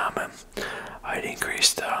 just spam them. I'd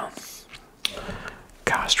increased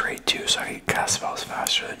cast rate too, so I could cast spells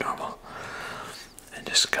faster than normal, and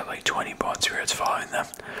just got like 20 bone spirits following them.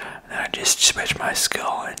 And then I just switch my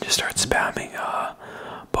skill and just start spamming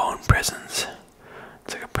bone prisons.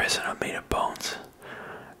 It's like a prison made of bones,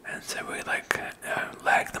 and so we like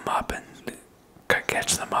lag them up and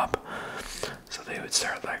catch them up, so they would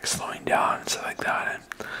start like slowing down and stuff like that.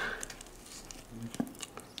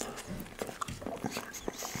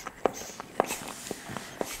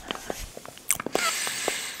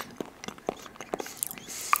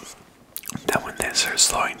 And then when they started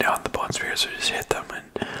slowing down, the bone spirits would just hit them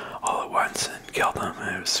and all at once and kill them,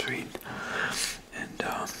 and it was sweet. And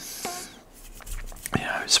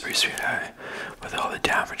yeah, it was pretty sweet. With all the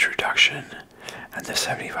damage reduction and the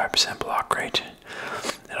 75% block rate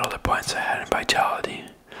and all the points I had in vitality,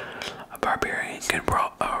 a barbarian can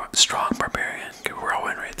strong barbarian could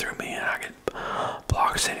whirlwind right through me, and I could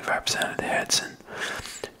block 75% of the hits and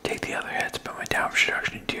take the other hits. But my damage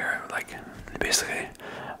reduction tier, like basically,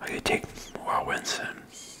 I could take whirlwinds. And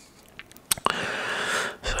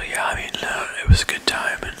so yeah, I mean, it was a good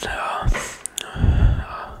time, and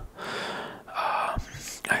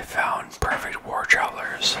I found perfect war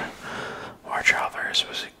travelers. War travelers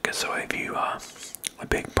was good. So if you a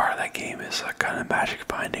big part of that game is kind of magic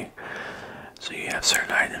finding. So you have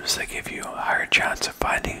certain items that give you a higher chance of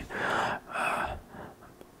finding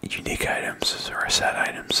unique items or set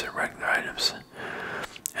items or regular items.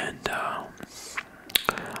 And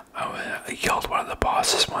I killed one of the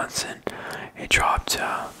bosses once, and it dropped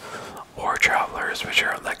war travelers, which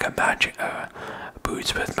are like a magic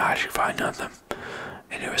boots with magic find on them.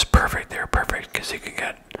 And it was perfect. They were perfect because you can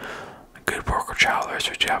get good war travelers,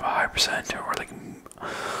 which have a high percent, or like,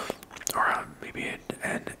 or maybe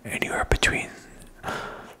anywhere between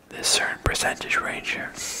this certain percentage range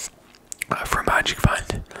for magic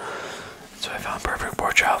find. So I found perfect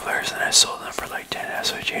war travelers, and I sold them for like 10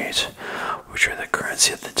 SOJs, which were the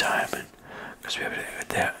currency at the time. And because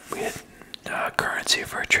we had currency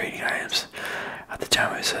for trading items at the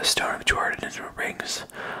time, it was a Stone of Jordan and rings,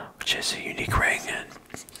 which is a unique ring. And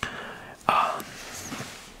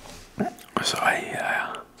so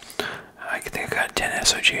I think I got 10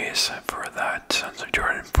 SOJs for that, Sons of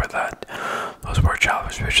Jordan, for that, those war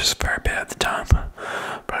travelers, which was a fair bit at the time.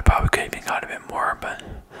 But I probably could have even got a bit more. But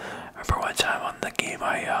I remember one time on the game,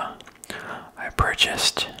 I I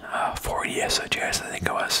purchased 40 SOJs, I think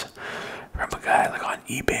it was, from a guy like on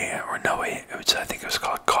eBay, or no way, I think it was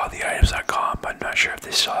called calltheitems.com, but I'm not sure if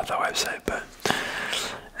they still have that website, but,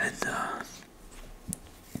 and,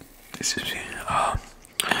 excuse me, I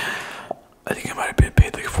think I might have been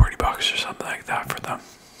paid like $40 or something like that for them,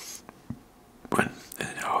 when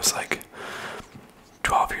I was like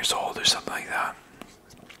 12 years old or something like that,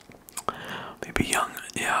 maybe young,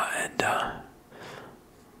 yeah, and,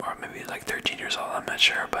 or maybe like 13 years old, I'm not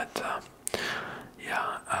sure, but,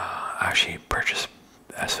 yeah, I actually purchased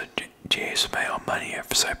SOJs with my own money,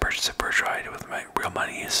 so I purchased a virtual item with my real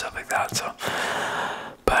money and stuff like that, so,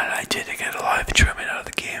 but I did get a lot of enjoyment out of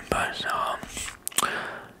the game, but,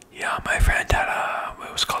 yeah, my friend had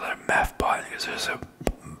what was called a meth bot, because there's a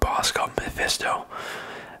boss called Mephisto,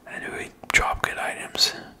 and he would drop good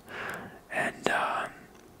items, and,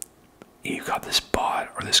 you got this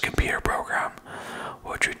bot, or this computer program,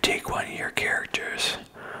 which would take one of your characters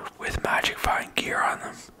with magic fine gear on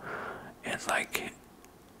them, and like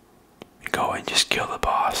go and just kill the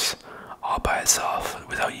boss all by itself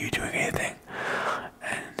without you doing anything,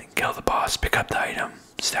 and kill the boss, pick up the item,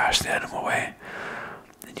 stash the item away,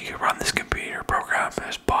 and you can run this computer program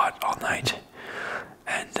as bot all night,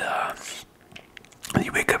 and when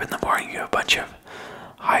you wake up in the morning, you have a bunch of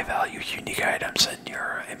high value unique items in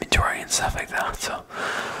your inventory and stuff like that. So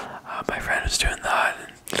my friend was doing that,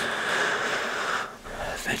 and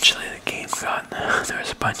eventually the game got, there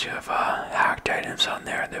was a bunch of hacked items on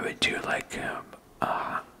there that would do like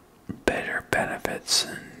better benefits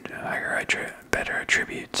and better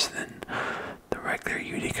attributes than the regular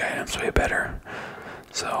unique items, way better.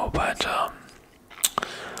 So but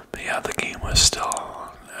yeah, the game was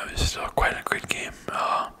still, it was still quite a good game.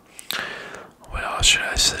 What else should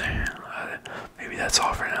I say? Maybe that's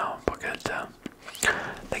all for now. But good.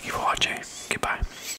 Thank you for watching. Goodbye.